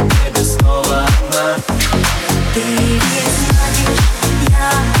ты на небе снова одна. Ты ведь знаешь, я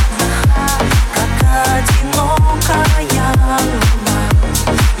одна, как одинокая луна.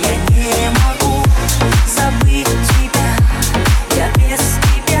 Я не могу забыть тебя, я без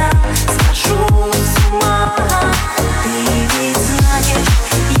тебя схожу с ума. Ты ведь знаешь,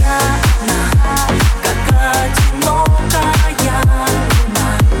 я одна, как одинокая луна.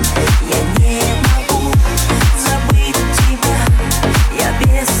 Я не могу забыть тебя, я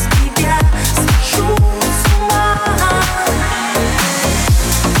без тебя схожу с ума.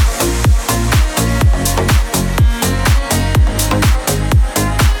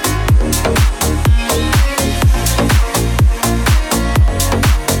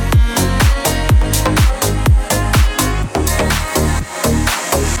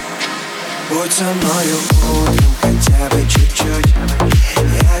 Будь со мною утром хотя бы чуть-чуть.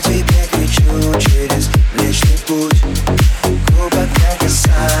 Я тебе кричу через Млечный Путь. Губ я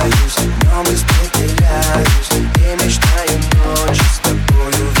касаюсь, днем испепеляюсь. И мечтаю ночью с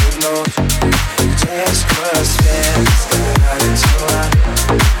тобою вернуть. Где скоро свет, сгорали тела.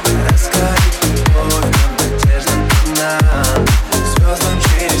 Раскалит любовь над надеждой нам. Звездам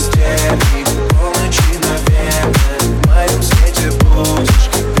через тернии, полночи, наверное. В моем свете будешь,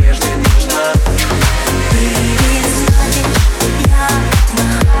 как прежде, нежна. Ты ведь знаешь,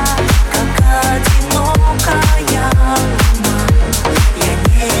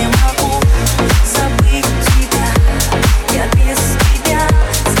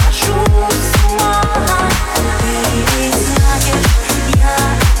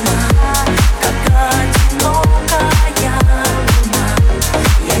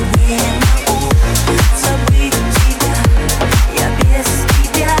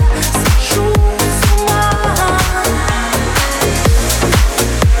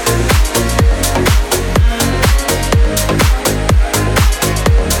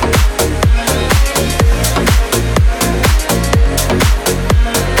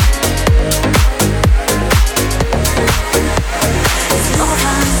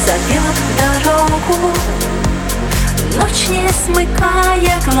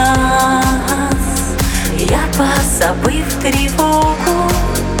 глаз. Я, позабыв тревогу,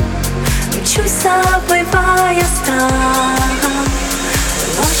 мчусь, забывая страх.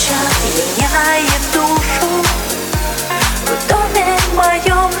 Ночь опьяняет душу, в доме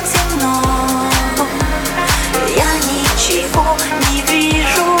моем темно. Я ничего не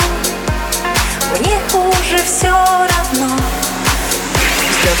вижу, мне уже все равно.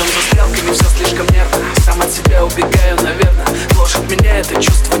 Взглядом за стрелками все слишком нервно. Сам от себя убегаю, наверное. Гложет меня это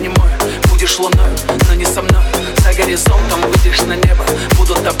чувство немое. Будешь луною, но не со мной. За горизонтом выйдешь на небо.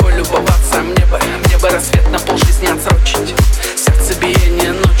 Буду тобой любоваться, мне бы рассвет на полжизни отсрочить. Сердце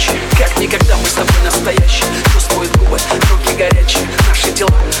биение ночи, как никогда мы с тобой настоящие. Чувствуют губы, руки горячие. Наши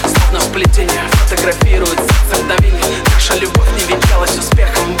дела словно сплетение. Фотографируют сердце мгновение. Наша любовь не венчалась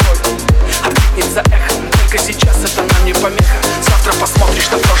успехом. Боль откликнется эхом. Только сейчас это нам не помеха. Завтра посмотришь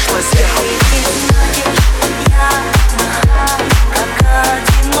на прошлое сверху. Как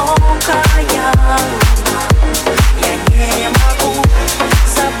одинокая луна, я не могу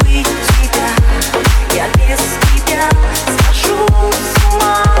забыть тебя. Я без тебя схожу с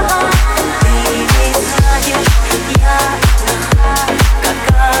ума. Ты ведь знаешь, я как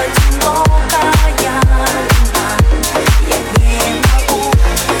одинокая луна. Я не могу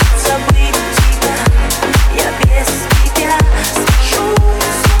забыть тебя. Я без тебя схожу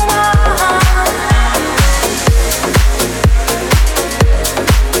с ума.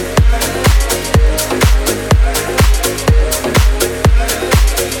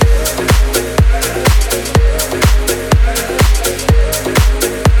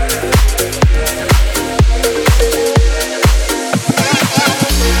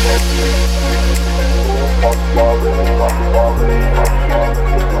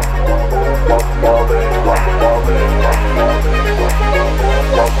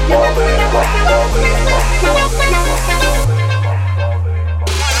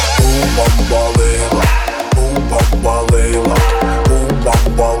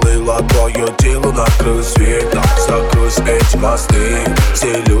 Твое тело на краю света. Закрой эти мосты.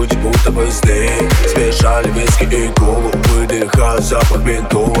 Все люди будто бы сны. Смешали виски и колу. Выдыхая запах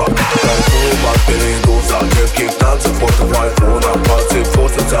ментола. Кайфуем от перегруза. Девки в танцах, фото в айфонах.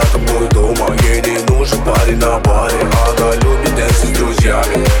 28 за тобой дома. Ей не нужен парень на баре. Она любит дэнсы с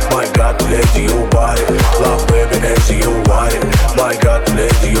друзьями. My God, lady, you body. Love, baby, as you want it. My God,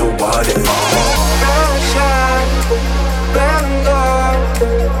 lady, you body.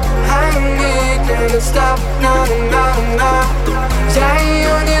 Stop, no, no, no. Я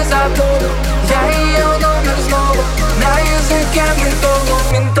ее не забуду, я ее номер снова. На языке ментола,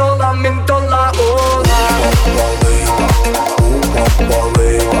 ментола, ментола, о,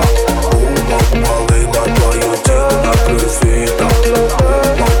 Малыла, твое тело на краю света.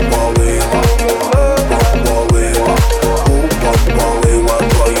 Малыла,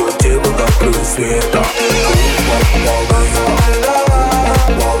 твое тело на краю света.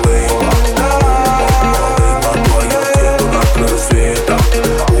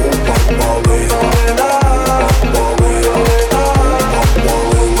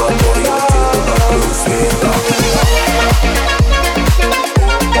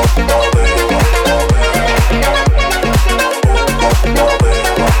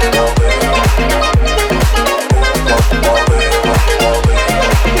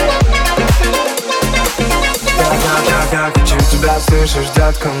 Слышишь,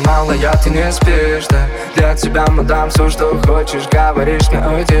 детка, малая, ты не спишь, да? Для тебя мы дам все, что хочешь. Говоришь мне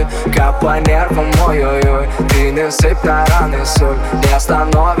уйди, капай нервом, ой-ой-ой. Ты не сыпь на раны соль, не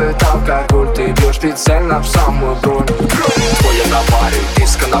остановит алкоголь. Ты бьешь прицельно в самую бронь. Твоя на баре,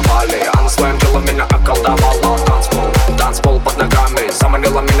 диско на Бали. Она своим телом меня околдовала. Танцпол под ногами.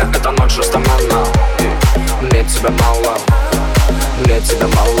 Заманила меня эта ночь жестоманна. Мне тебя мало, мне тебя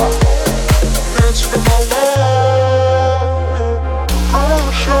мало. Мне тебя мало.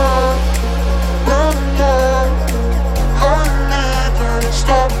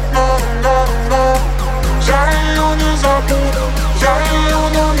 Stop, no, no, no. Я ее не забуду, я ее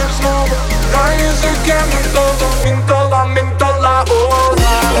номер снова. На языке ментола, ментола, ментола, о,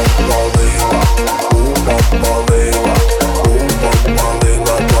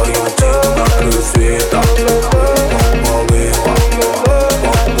 Малыла, твое тело на краю света. Малыла,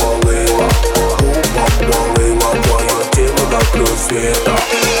 твое тело на краю света.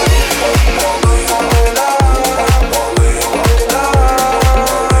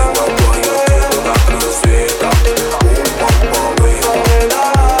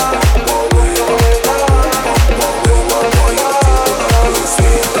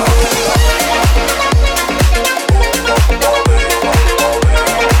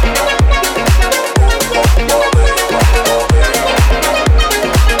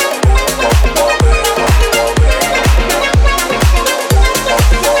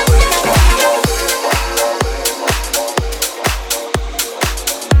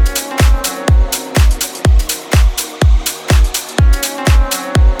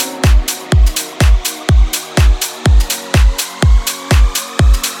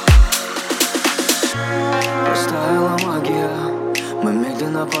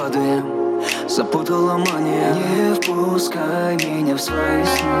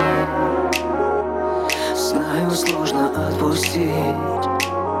 Знаю, сложно отпустить.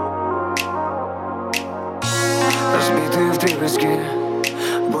 Разбитые вдребезги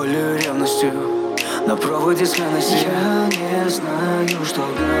болью и ревностью на проводе с Хеннесси. Я не знаю, что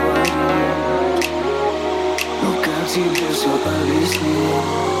говорить, но как тебе все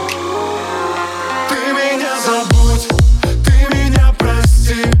объяснить? Ты меня забудь, ты меня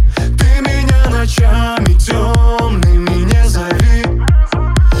прости, ты меня ночами темными не зови.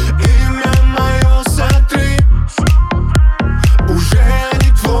 Имя мое сотри, уже я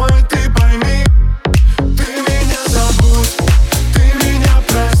не твой, ты пойми. Ты меня забудь, ты меня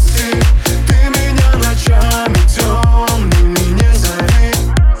прости, ты меня ночами темными не зови.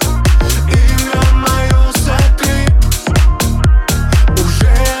 Имя мое сотри, уже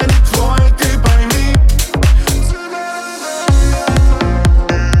я не твой, ты пойми.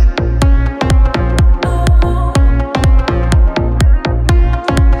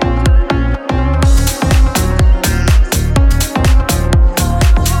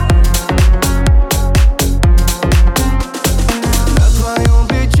 На твоем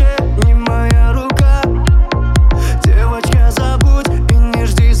плече не моя рука. Девочка, забудь и не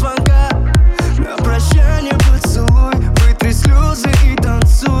жди звонка. На прощание поцелуй, вытри слезы и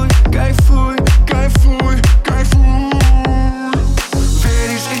танцуй. Кайфуй, кайфуй, кайфуй.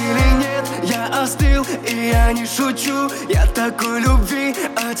 Веришь или нет, я остыл и я не шучу. Я такой любви,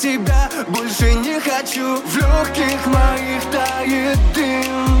 а тебя больше не хочу. В легких моих тает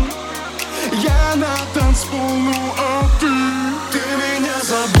дым. Я на танцполу, а ты меня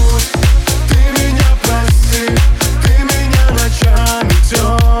забудь, ты меня прости, ты меня ночами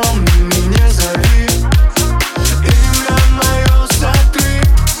темными не зови. Имя мое сотри,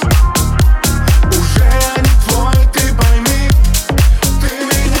 уже я не твой, ты пойми. Ты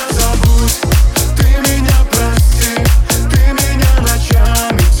меня забудь, ты меня прости, ты меня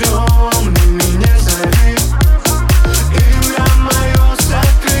ночами темными не зови. Имя мое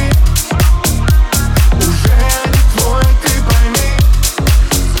сотри, уже я не твой, ты пойми.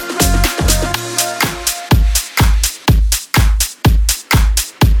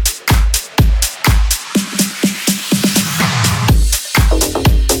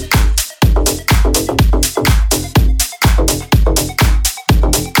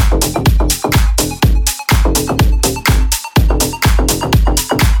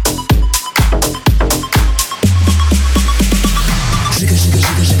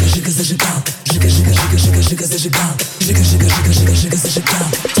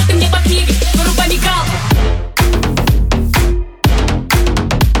 Что ты мне подмигиваешь, вырубай мигалку.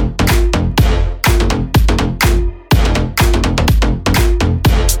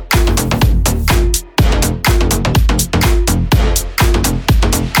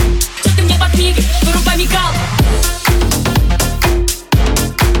 Что ты мне подмигиваешь, вырубай мигалку.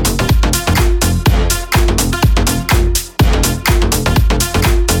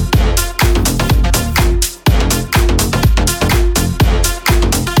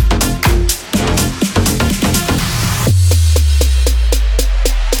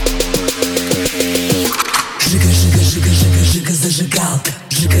 Зажигалка,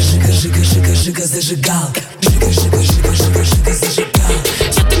 жига, жига, жига, жига, жига, зажигалка, жига, жига, жига, жига, жига,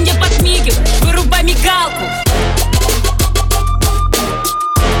 зажигалка. Что ты мне подмигиваешь, вырубай мигалку.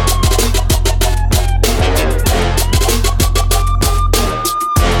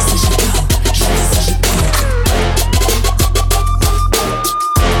 Зажигалка, жига, зажигалка.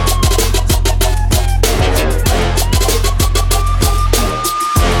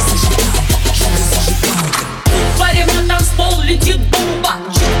 Зажигалка, жига, зажигалка. Парень на танцпол летит бомба.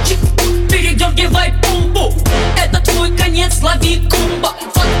 Чик-чик, передергивай пумбу. Это твой конец, лови кумба.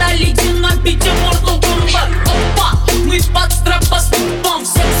 Фаталити набите морду бомба. Опа, мы под стропоступом.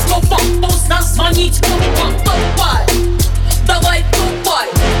 Всем скопом, поздно звонить копам. Топай, давай топай.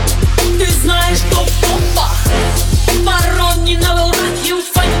 Ты знаешь, что попа. Ворони на волнах, ю,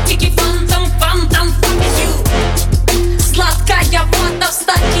 фантики, фантом, фантом, fuck you. Сладкая вата в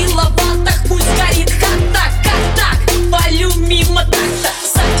 100 киловаттах. Пусть горит хата, как так. Валю мимо такта.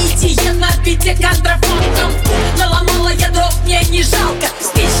 Заитие набите контрафактом. Наломала я дров, мне не жалко.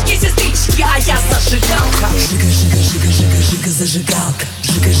 Спички, сестрички, а я зажигалка. Жига, жига, жига, жига, жига, зажигалка.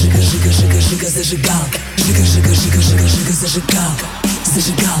 Жига, жига, жига, жига, жига, зажигалка. Жига, жига, жига, жига, жига, зажигалка.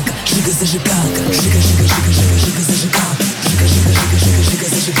 Зажигалка, жига, зажигалка. Жига, жига, жига, жига, жига, зажигалка. Жига, жига, жига, жига, жига,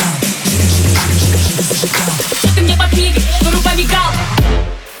 зажигалка. Жига, жига, жига, жига, жига, зажигалка. Что ты мне подмигиваешь, вырубай мигалку.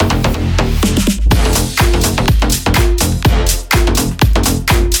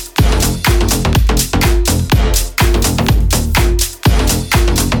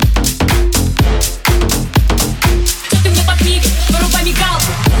 Что ты мне подмигиваешь, вырубай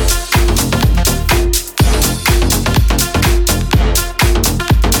мигалку.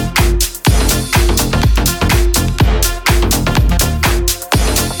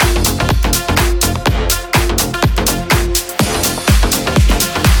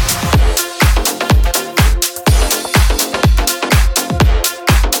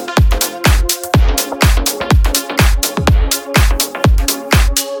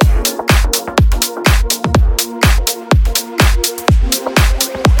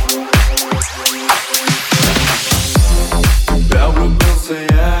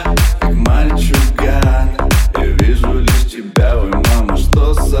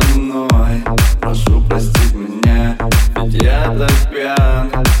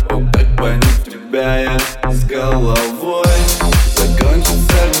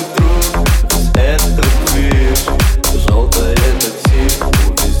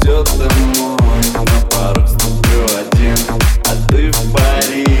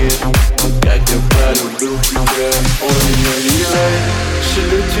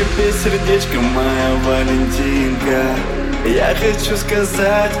 блондинка. Я хочу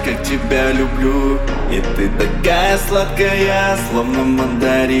сказать, как тебя люблю. И ты такая сладкая, словно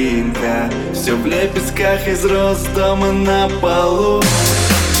мандаринка. Все в лепестках из роз дома на полу.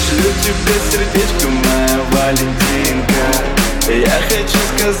 Шлю тебе сердечко, моя Валентинка. Я хочу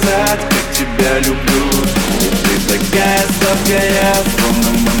сказать, как тебя люблю. И ты такая сладкая, словно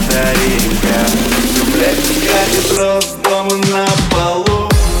мандаринка. Все в лепестках из роз дома на полу.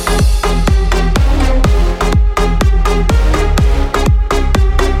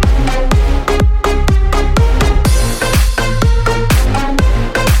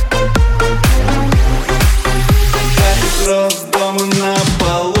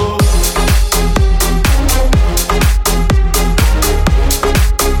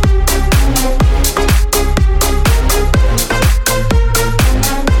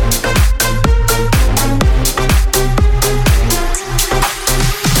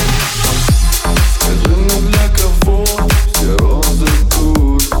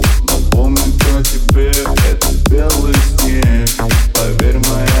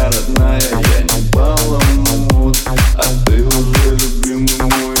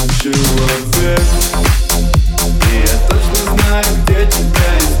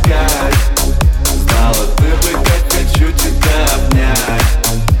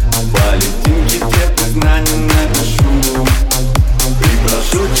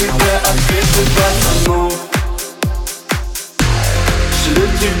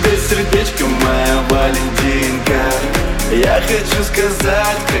 Сердечко, моя Валентинка. Я хочу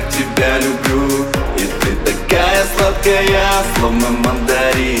сказать, как тебя люблю. И ты такая сладкая, словно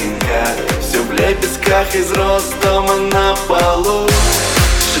мандаринка. Все в лепестках из роз дома на полу.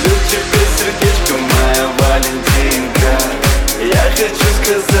 Шлю тебе сердечко, моя Валентинка. Я хочу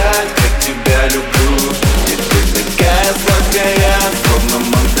сказать, как тебя люблю. И ты такая сладкая, словно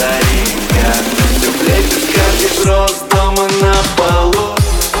мандаринка. Все в лепестках из роз дома на полу.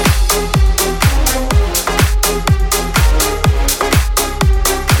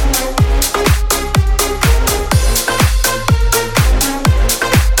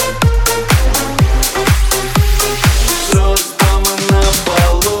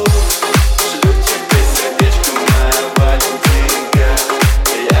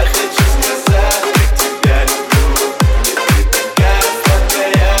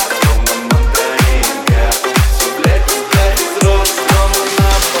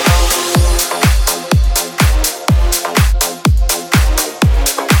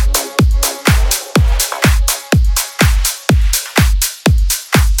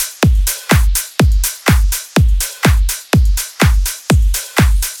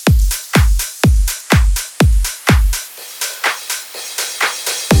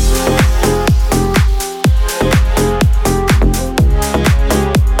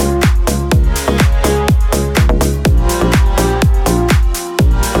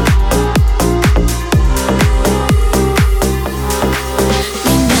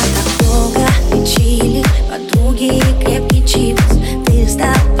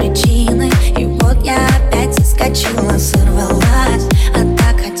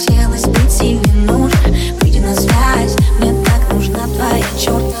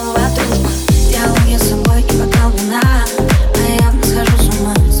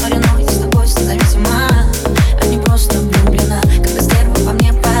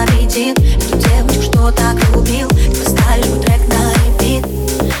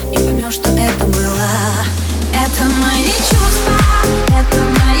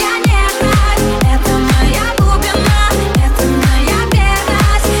 Моя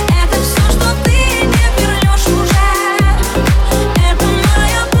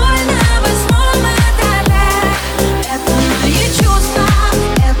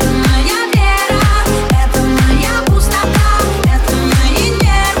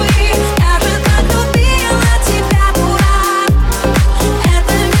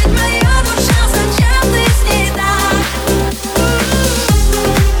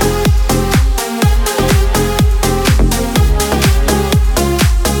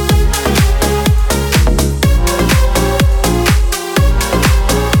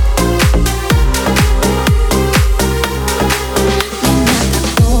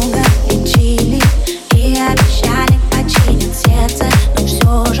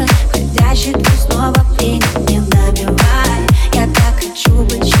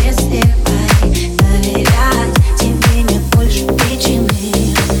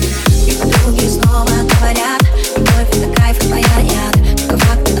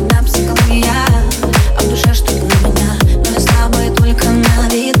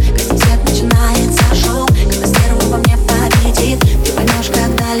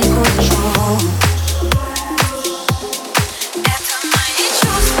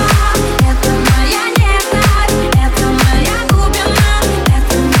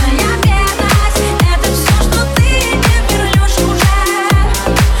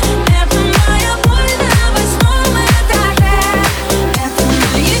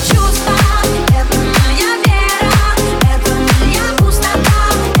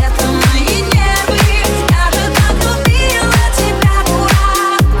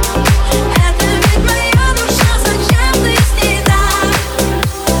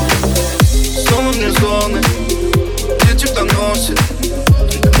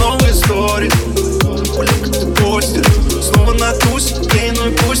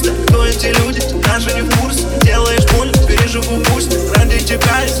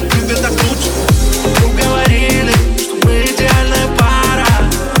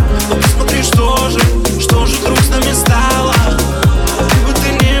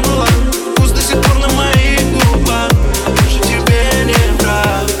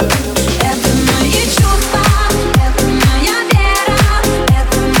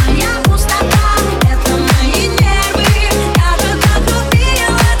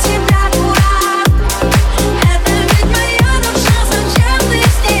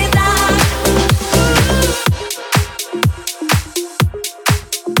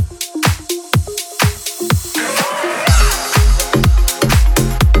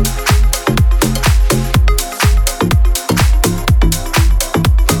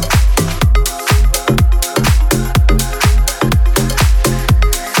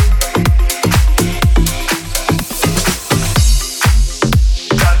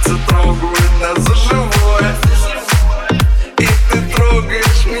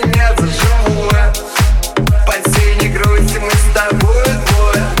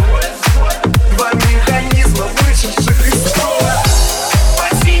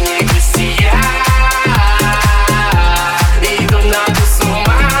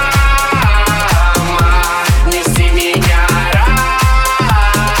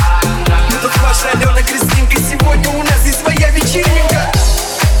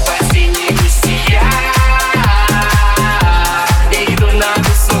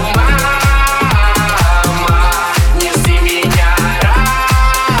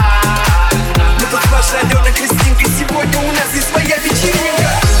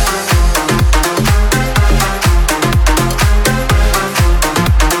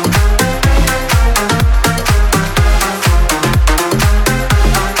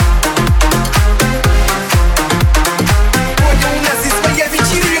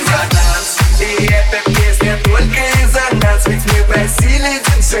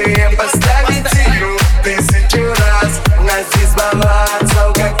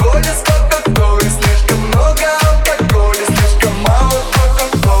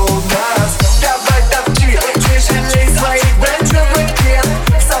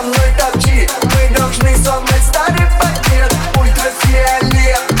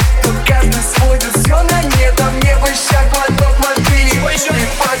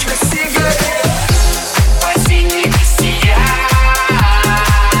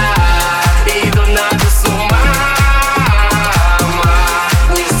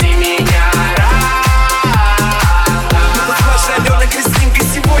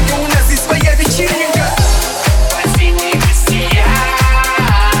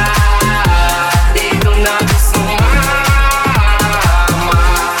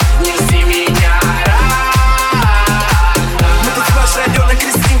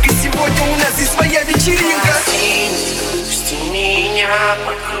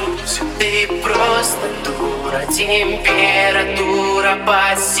Температура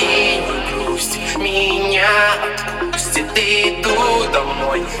по-синей, грусть меня отпустит, иду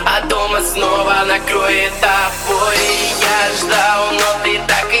домой, а дома снова накроет тобой. Я ждал, но ты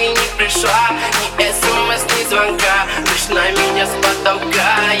так и не пришла, ни смс, ни звонка, лишь на меня с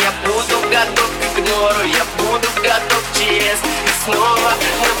потолка. Я буду готов к игнору, я буду готов к ЧС. И снова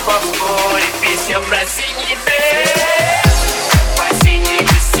на повторе песня про синий берег. По синей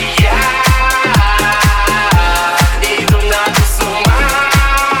грусти я иду на ту с ума.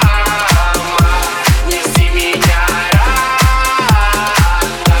 Не жди меня рано.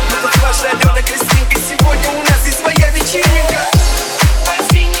 Ну как ваша Алена, Кристинка, сегодня у нас здесь своя вечеринка. По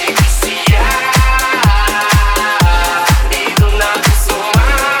синей грусти я иду на ту с ума.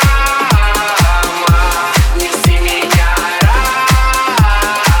 Не жди меня рано.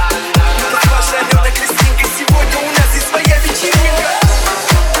 Ну как ваша Алена, Кристинка, сегодня у нас здесь своя вечеринка.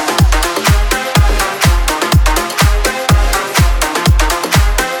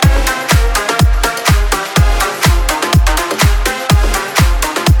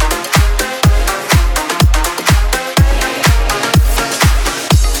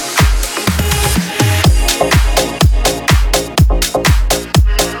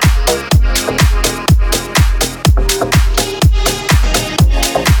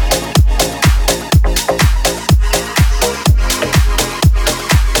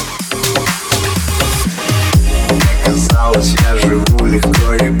 Казалось, я живу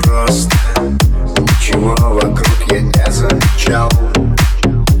легко и просто. Ничего вокруг я не замечал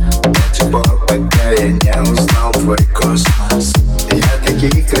до тех пор, пока я не узнал твой космос. Я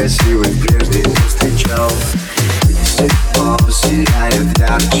таких красивых прежде не встречал. Из тех пор сияют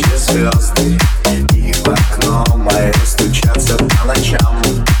ярче звезды, и в окно мое стучатся по ночам.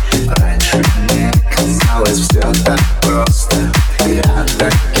 Раньше мне казалось все так просто. Я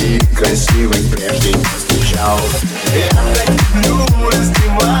таких красивых прежде не встречал. Я так люблю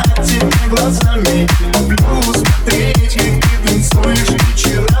раздевать тебя глазами, люблю смотреть, как ты танцуешь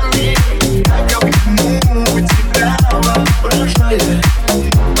вечерами. Так обниму тебя, воображая,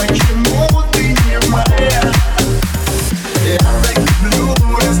 почему ты не моя. Я так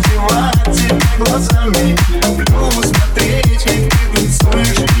люблю раздевать тебя глазами, люблю смотреть, как ты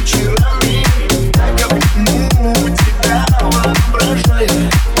танцуешь вечерами. Так обниму тебя,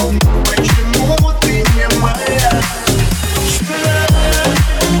 воображая, почему ты не моя.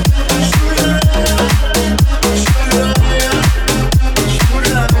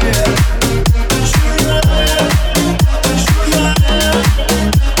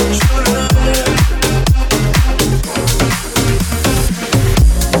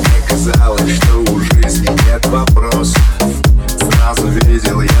 Мне казалось, что у жизни нет вопросов. Сразу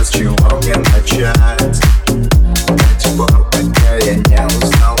видел я, с чего мне начать. До тех пор, пока я не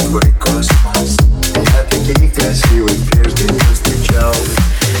узнал твой космос. Я таких красивых прежде не встречал.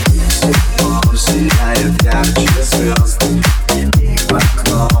 И с тех пор сияют ярче звезды, и в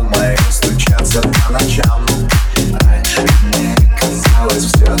окно мое стучатся по ночам. Раньше мне казалось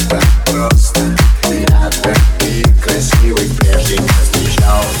все так просто. Я таких красивых прежде не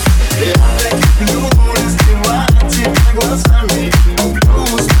встречал. Я так люблю раздевать тебя глазами, люблю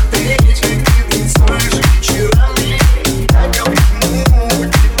смотреть, как ты танцуешь вечерами. Так обниму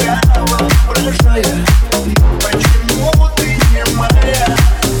тебя, воображая, почему ты не моя.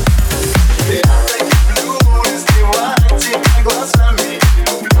 Я так люблю раздевать тебя глазами,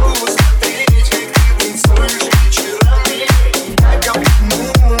 люблю смотреть, как ты танцуешь вечерами. Так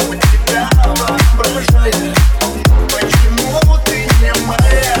обниму тебя, воображая, почему ты не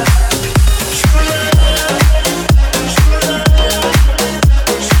моя.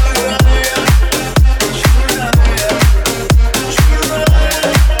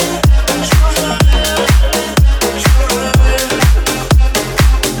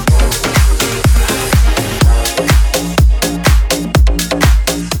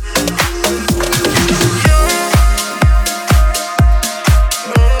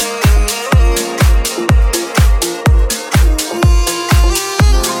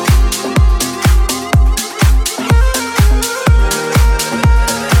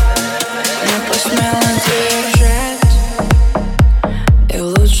 Не посмела держать, и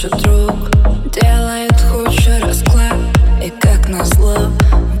лучший друг делает худший расклад. И как назло,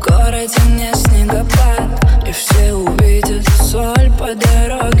 в городе не снегопад, и все увидят соль по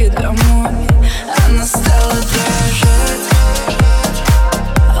дороге домой. Она стала дрожать,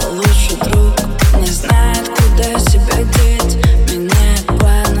 а лучший друг не знает, куда себя деть. Меняет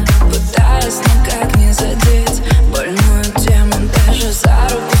планы, пытаясь никак не задеть больную тему. Даже за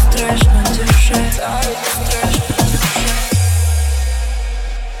руку страшно держать, за руку страшно держать.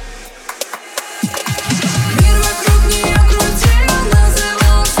 Мир вокруг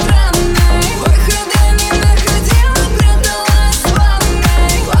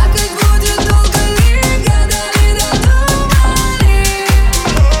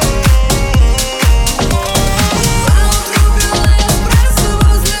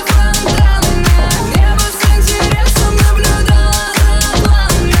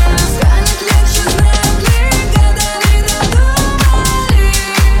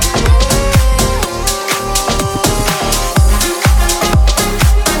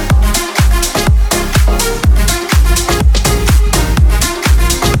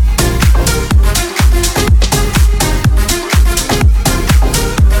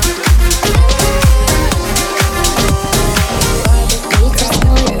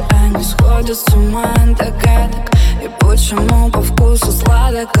сводит с ума от догадок. И почему по вкусу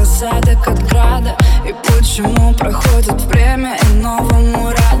сладок осадок от града? И почему проходит время и новому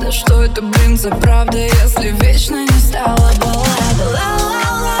рада? Что это, блин, за правда, если вечно не стала баллада?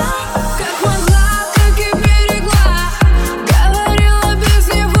 Ла-ла-ла, как могла, так и берегла. Говорила, без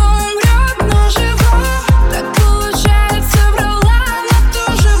него умрет, но жива. Так получается, врала, но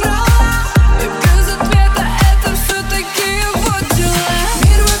тоже врала. И без ответа это все-таки его дела.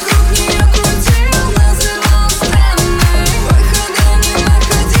 Мир вокруг нее крутил, называл странной. Выхода не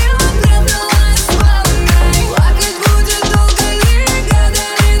находила, пряталась в ванной. Плакать будет долго ли, года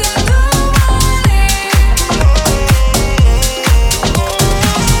не додумали.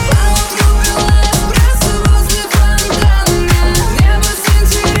 Поутру пила эспрессо возле фонтана. Небо с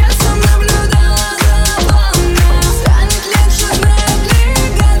интересом наблюдала за лаванной. Станет легче, знает ли,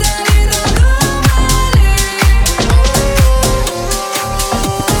 года не додумали.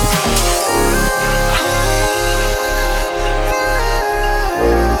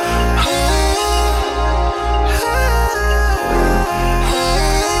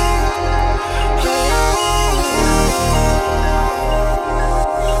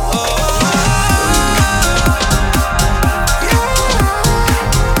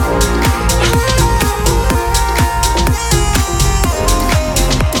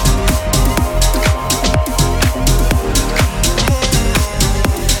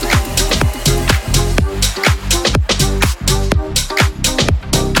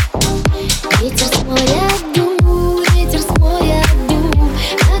 Ветер с моря дул, ветер с моря дул,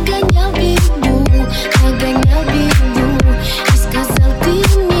 нагонял беду, нагонял беду. И сказал ты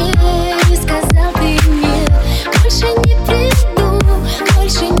мне, больше не приду,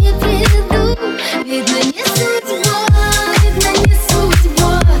 больше не приду. Видно, не судьба, видно, не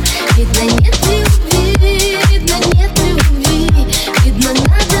судьба. Видно, нет любви, видно, нет любви. Видно,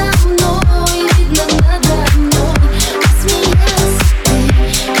 надо мной, видно, надо мной. Посмеялся ты,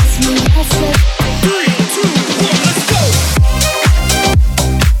 посмеялся.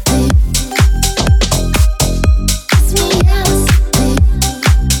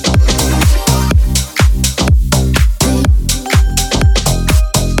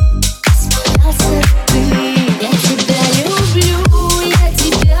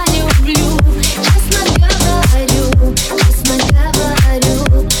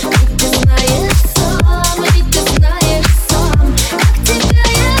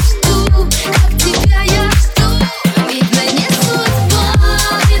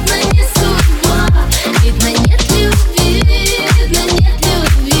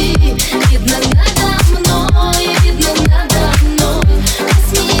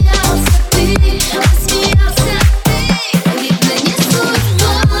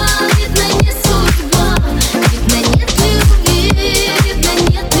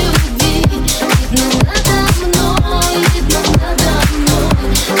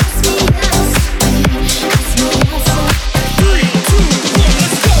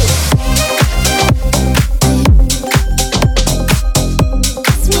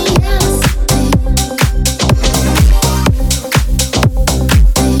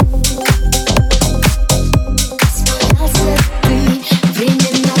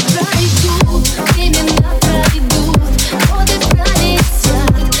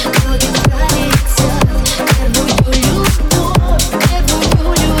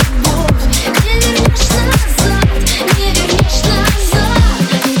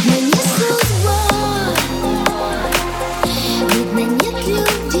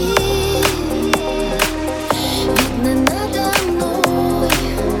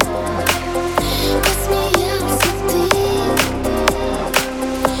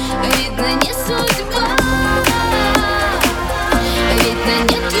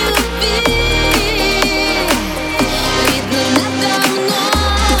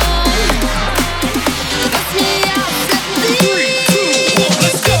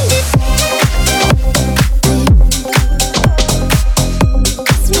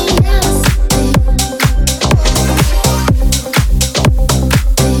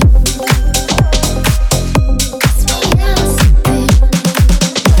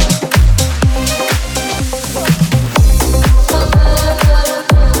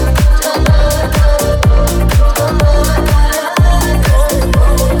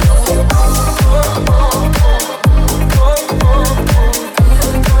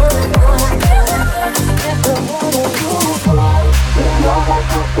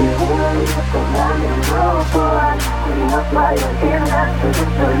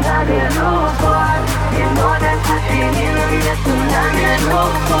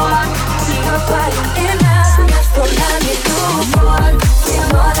 Между нами любовь,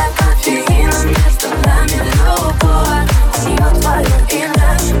 немного кофеина.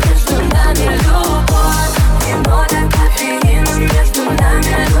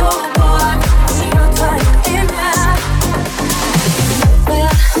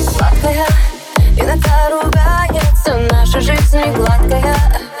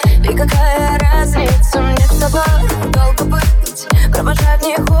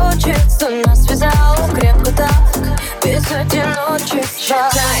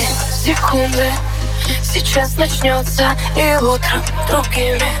 Считай секунды, сейчас начнется, и утром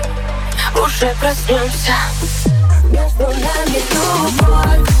другими уже проснемся. Между нами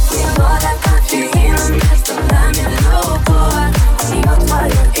любовь, немного кофеина. Между нами любовь, у нее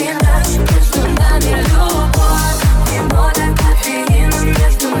твое имя. Между нами любовь, немного кофеина.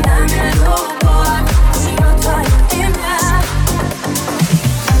 Между нами любовь, у нее твое имя.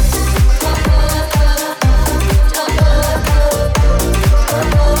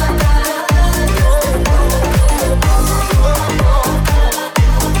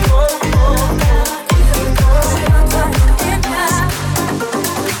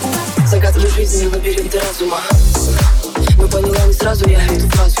 Загадывай жизни в лабиринте разума. Но поняла не сразу я эту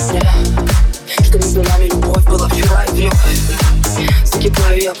фразу, что между нами любовь была вчера и вновь.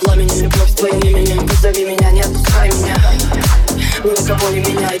 Закипаю я пламенем, любовь твоим именем. Позови меня, не отпускай меня. Ни на кого не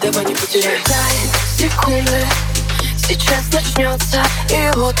меняй, давай не потеряй. Дай секунды, сейчас начнется, и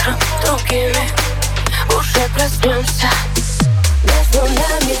утром другими уже проснемся. Между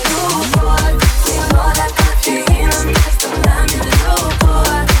нами любовь, немного кофеина. Между нами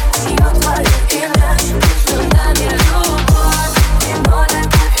любовь, у нее твое имя. Между нами любовь, немного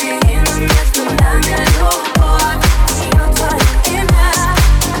кофеина. Между нами любовь, у нее твое имя.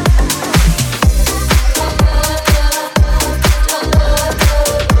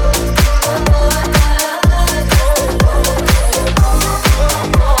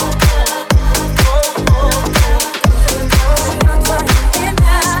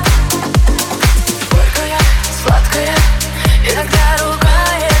 Сладкая, иногда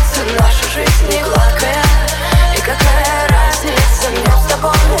ругается. Наша жизнь не гладкая, и какая разница? Мне с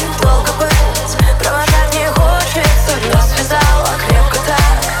тобой долго быть, провожать не хочется. Нас связала крепко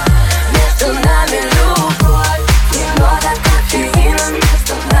так. Между нами любовь, немного кофеина.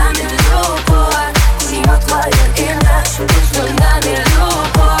 Между нами любовь, у нее твое имя. Между нами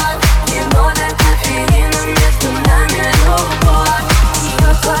любовь, немного кофеина. Между нами любовь, у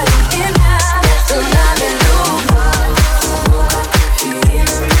нее твое имя. Между нами любовь, немного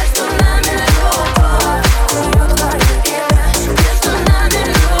кофеина. Между нами любовь, у нее твое имя. Между нами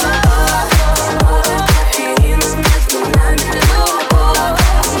любовь, немного кофеина. Между нами любовь,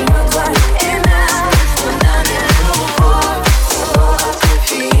 у нее твое имя. Между нами любовь, немного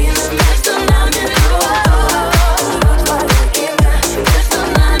кофеина. Между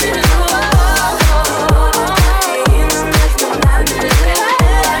нами любовь, у нее твое имя. Между нами любовь, немного кофеина. Между нами любовь,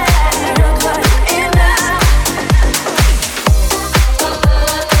 у нее твое имя.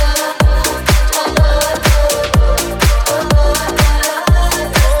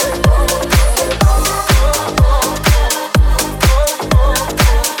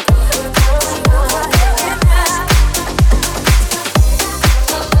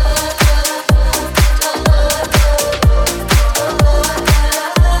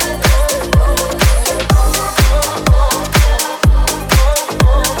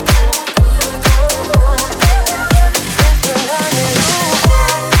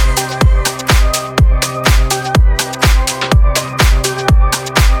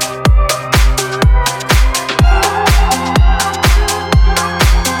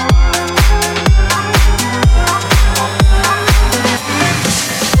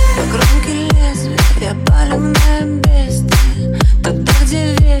 На кромке лезвия я паленая бездна. Туда, где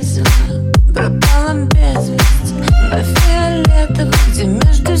весело, пропала без вести. На фиолетовом, где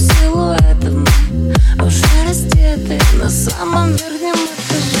между силуэтом мы уже раздеты на самом верхнем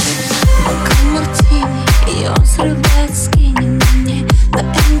этаже. Бокал мартини, и он срывает скини на мне. На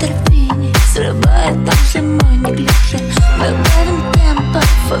эндорфине срывает там все мой неглиже. Добавим темпов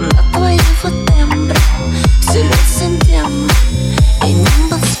на твоего тембра. Вселился демон, и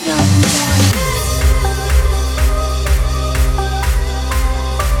небо звездное.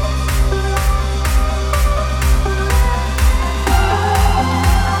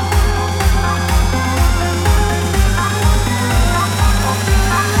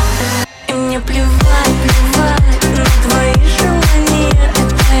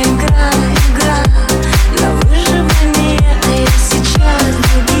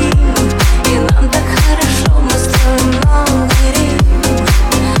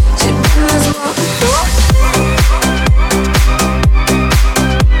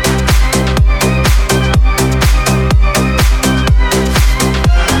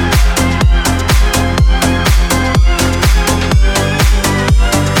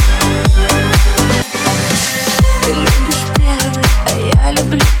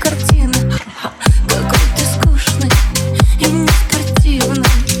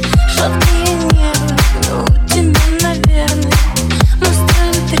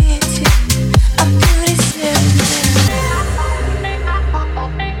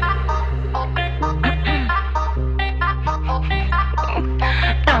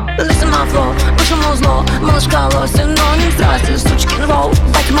 назло. Малыш колосен, но не страсти, сучки рвал.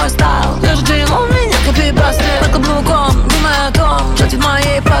 Баки мой стайл, даже джейло меня копипасты. Под каблуком, думая о том, что в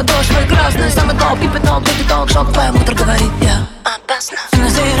моей подошвы красной. Самый топ, кипяток, ток, шок, твоя мутор говорит, я опасна. На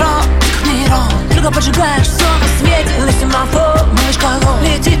зеро, нейрон, только поджигаешь все на свете. На семафор, малыш коло,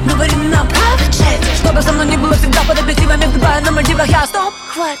 летит, говорит на правичете. Что бы со мной ни было, всегда под объективами. В Дубае, на Мальдивах, я стоп,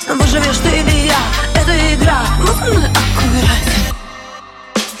 хватит. Выживешь ты или я, это игра, но со мной аккуратней.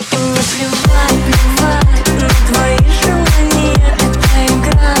 И не плевать на твои желания. Это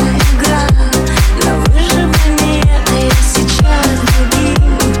игра, на выживание. А я сейчас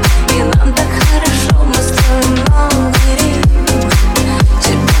другим, и нам так хорошо. Мы строим новый рим.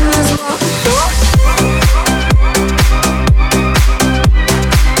 Тебе назло.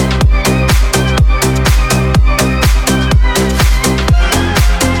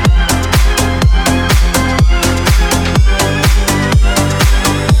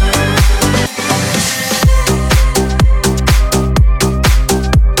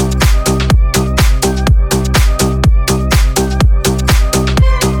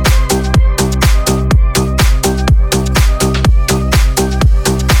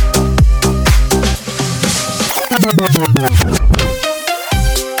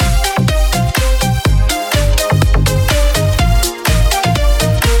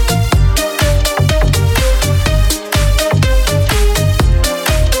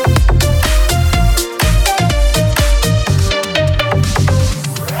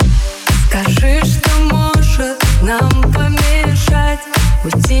 Скажи, что может нам помешать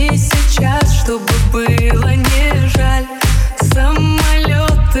уйти сейчас, чтобы было не жаль.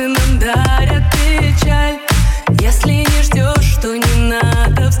 Самолеты нам дарят печаль. Если не ждешь, то не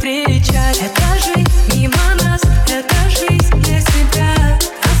надо встречать. Это жизнь мимо нас, это жизнь для себя.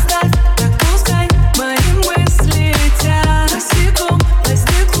 Оставь, так пускай мои мысли летят. Босиком по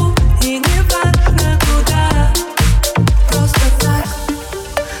стеклу, и не важно куда. Просто так.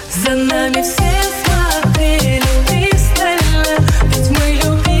 За нами все смотрели пристально, ведь мы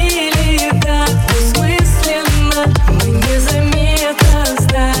любили так бессмысленно. Мы незаметно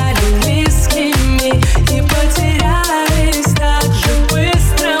стали близкими и потерялись так же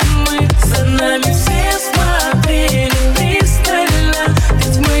быстро мы. За нами все смотрели пристально,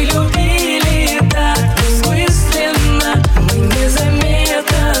 ведь мы любили так бессмысленно. Мы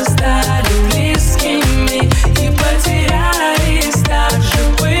незаметно стали близкими и потерялись так же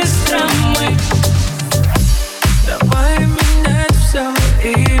быстро мы. Давай менять все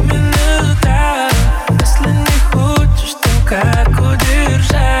именно так. Если не хочешь, то как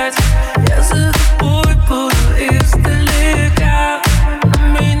удержать? Я за тобой буду издалека, но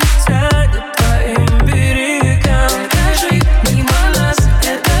меня тянет твоим берегам. Это жизнь мимо нас,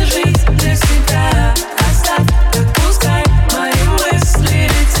 это жизнь для себя. Оставь, так пускай мои мысли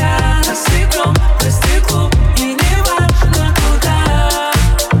летят. Босиком по стеклу, и не важно куда.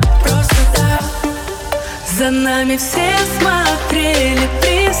 Просто так. За нами все смотрели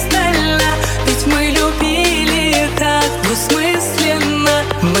пристально, ведь мы любили так бессмысленно.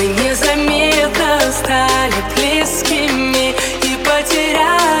 Мы незаметно стали близкими и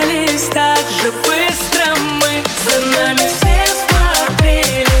потерялись так же быстро мы. За нами все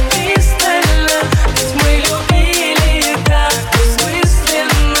смотрели пристально, ведь мы любили так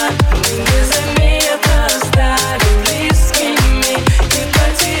бессмысленно. Мы незаметно стали близкими и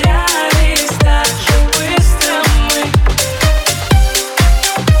потерялись так же быстро мы.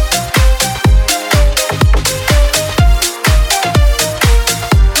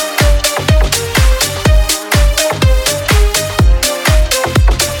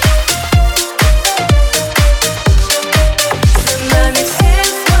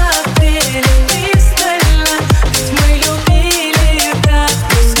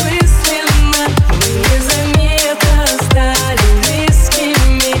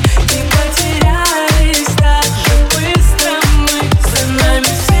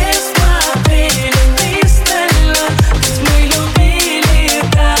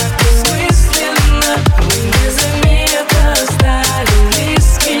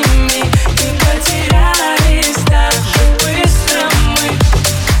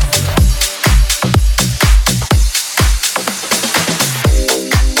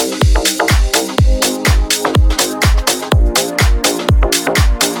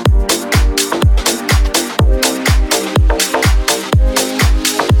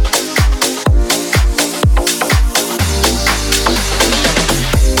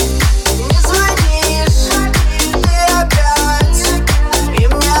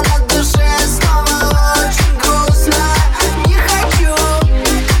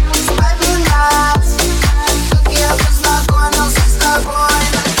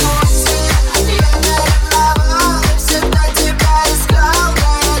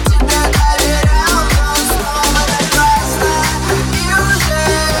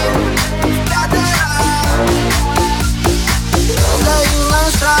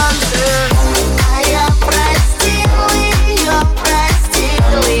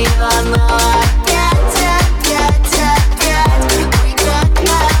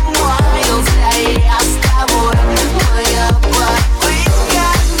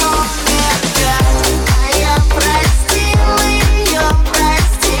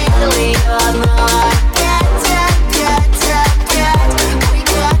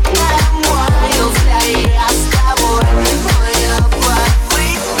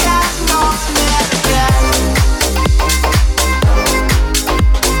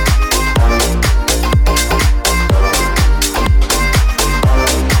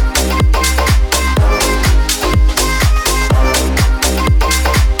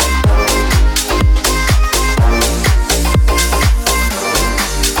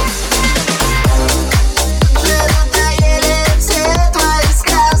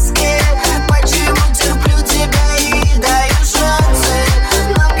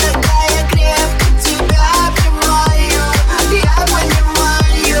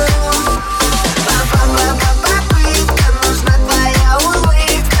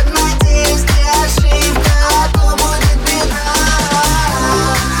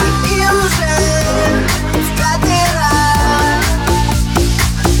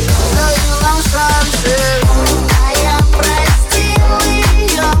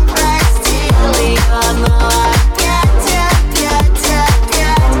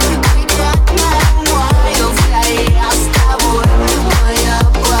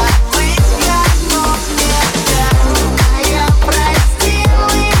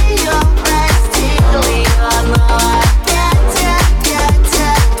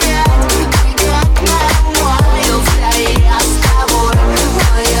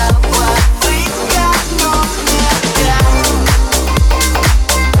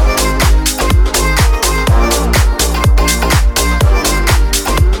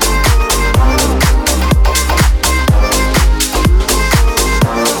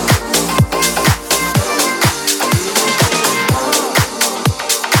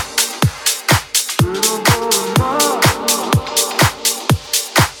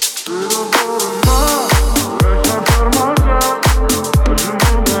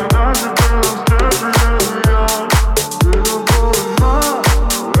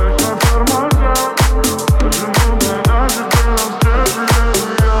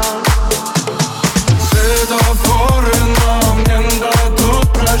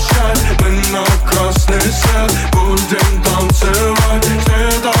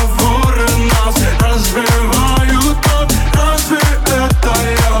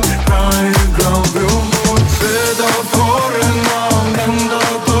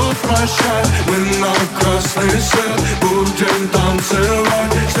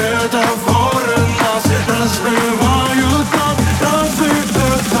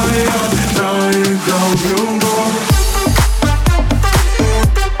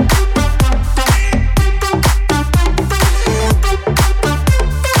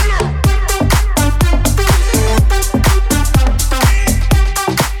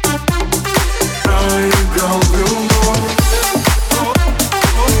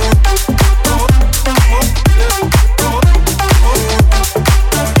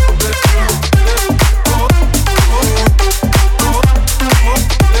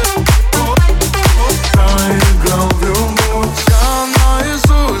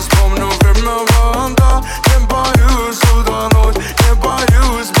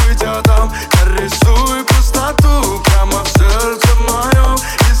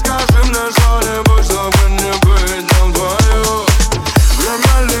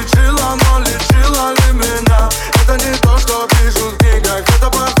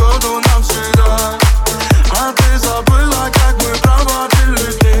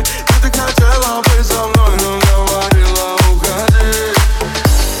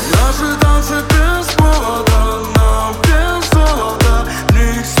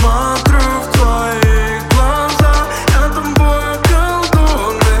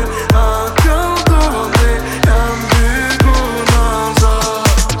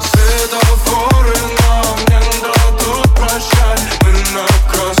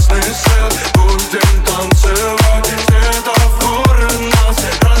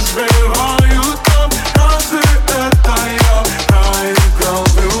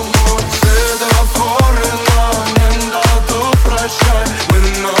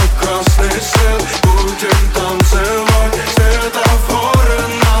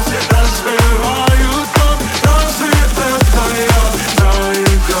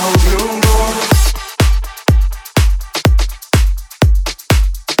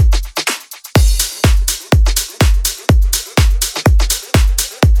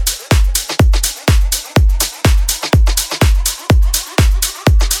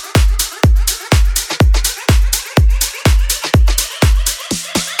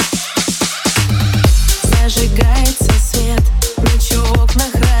 Зажигается свет, ночью в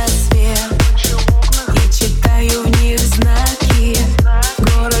окнах рассвет. Я читаю в них знаки.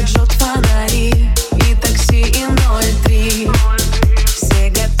 Город жжет фонари и такси, и 03. Все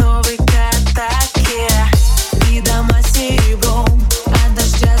готовы к атаке, и дома серебром от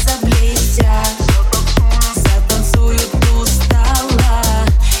дождя заблестят. Затанцуют у стола.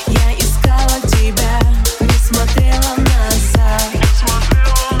 Я искала тебя, не смотрела назад.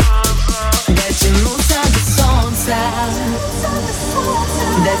 Дотянуться до солнца,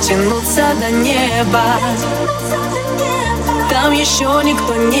 дотянуться до неба. Там еще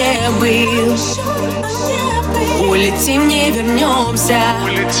никто не был. Улетим, не вернемся.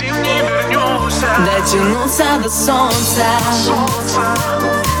 Дотянуться до солнца,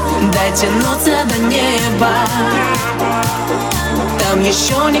 дотянуться до неба. Там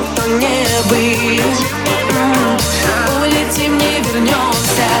еще никто не был. Улетим, не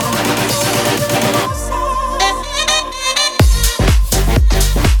вернемся.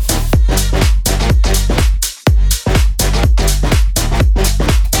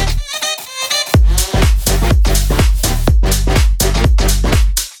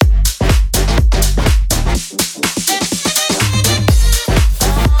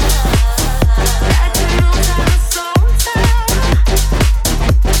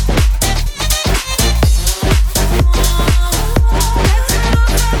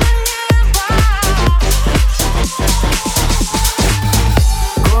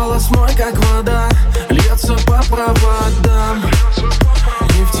 Мой, как вода, льется по проводам,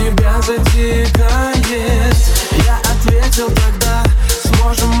 и в тебя затекает. Я ответил тогда: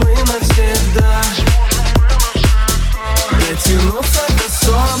 сможем мы навсегда. Дотянуться до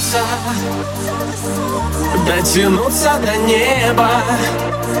солнца, дотянуться до неба.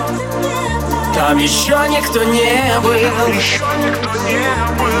 Там еще никто не был.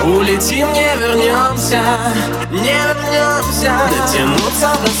 Улетим, не вернемся, не вернемся. Дотянуться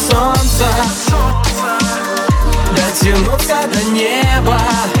до солнца, дотянуться до неба.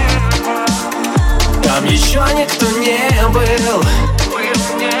 Там еще никто не был.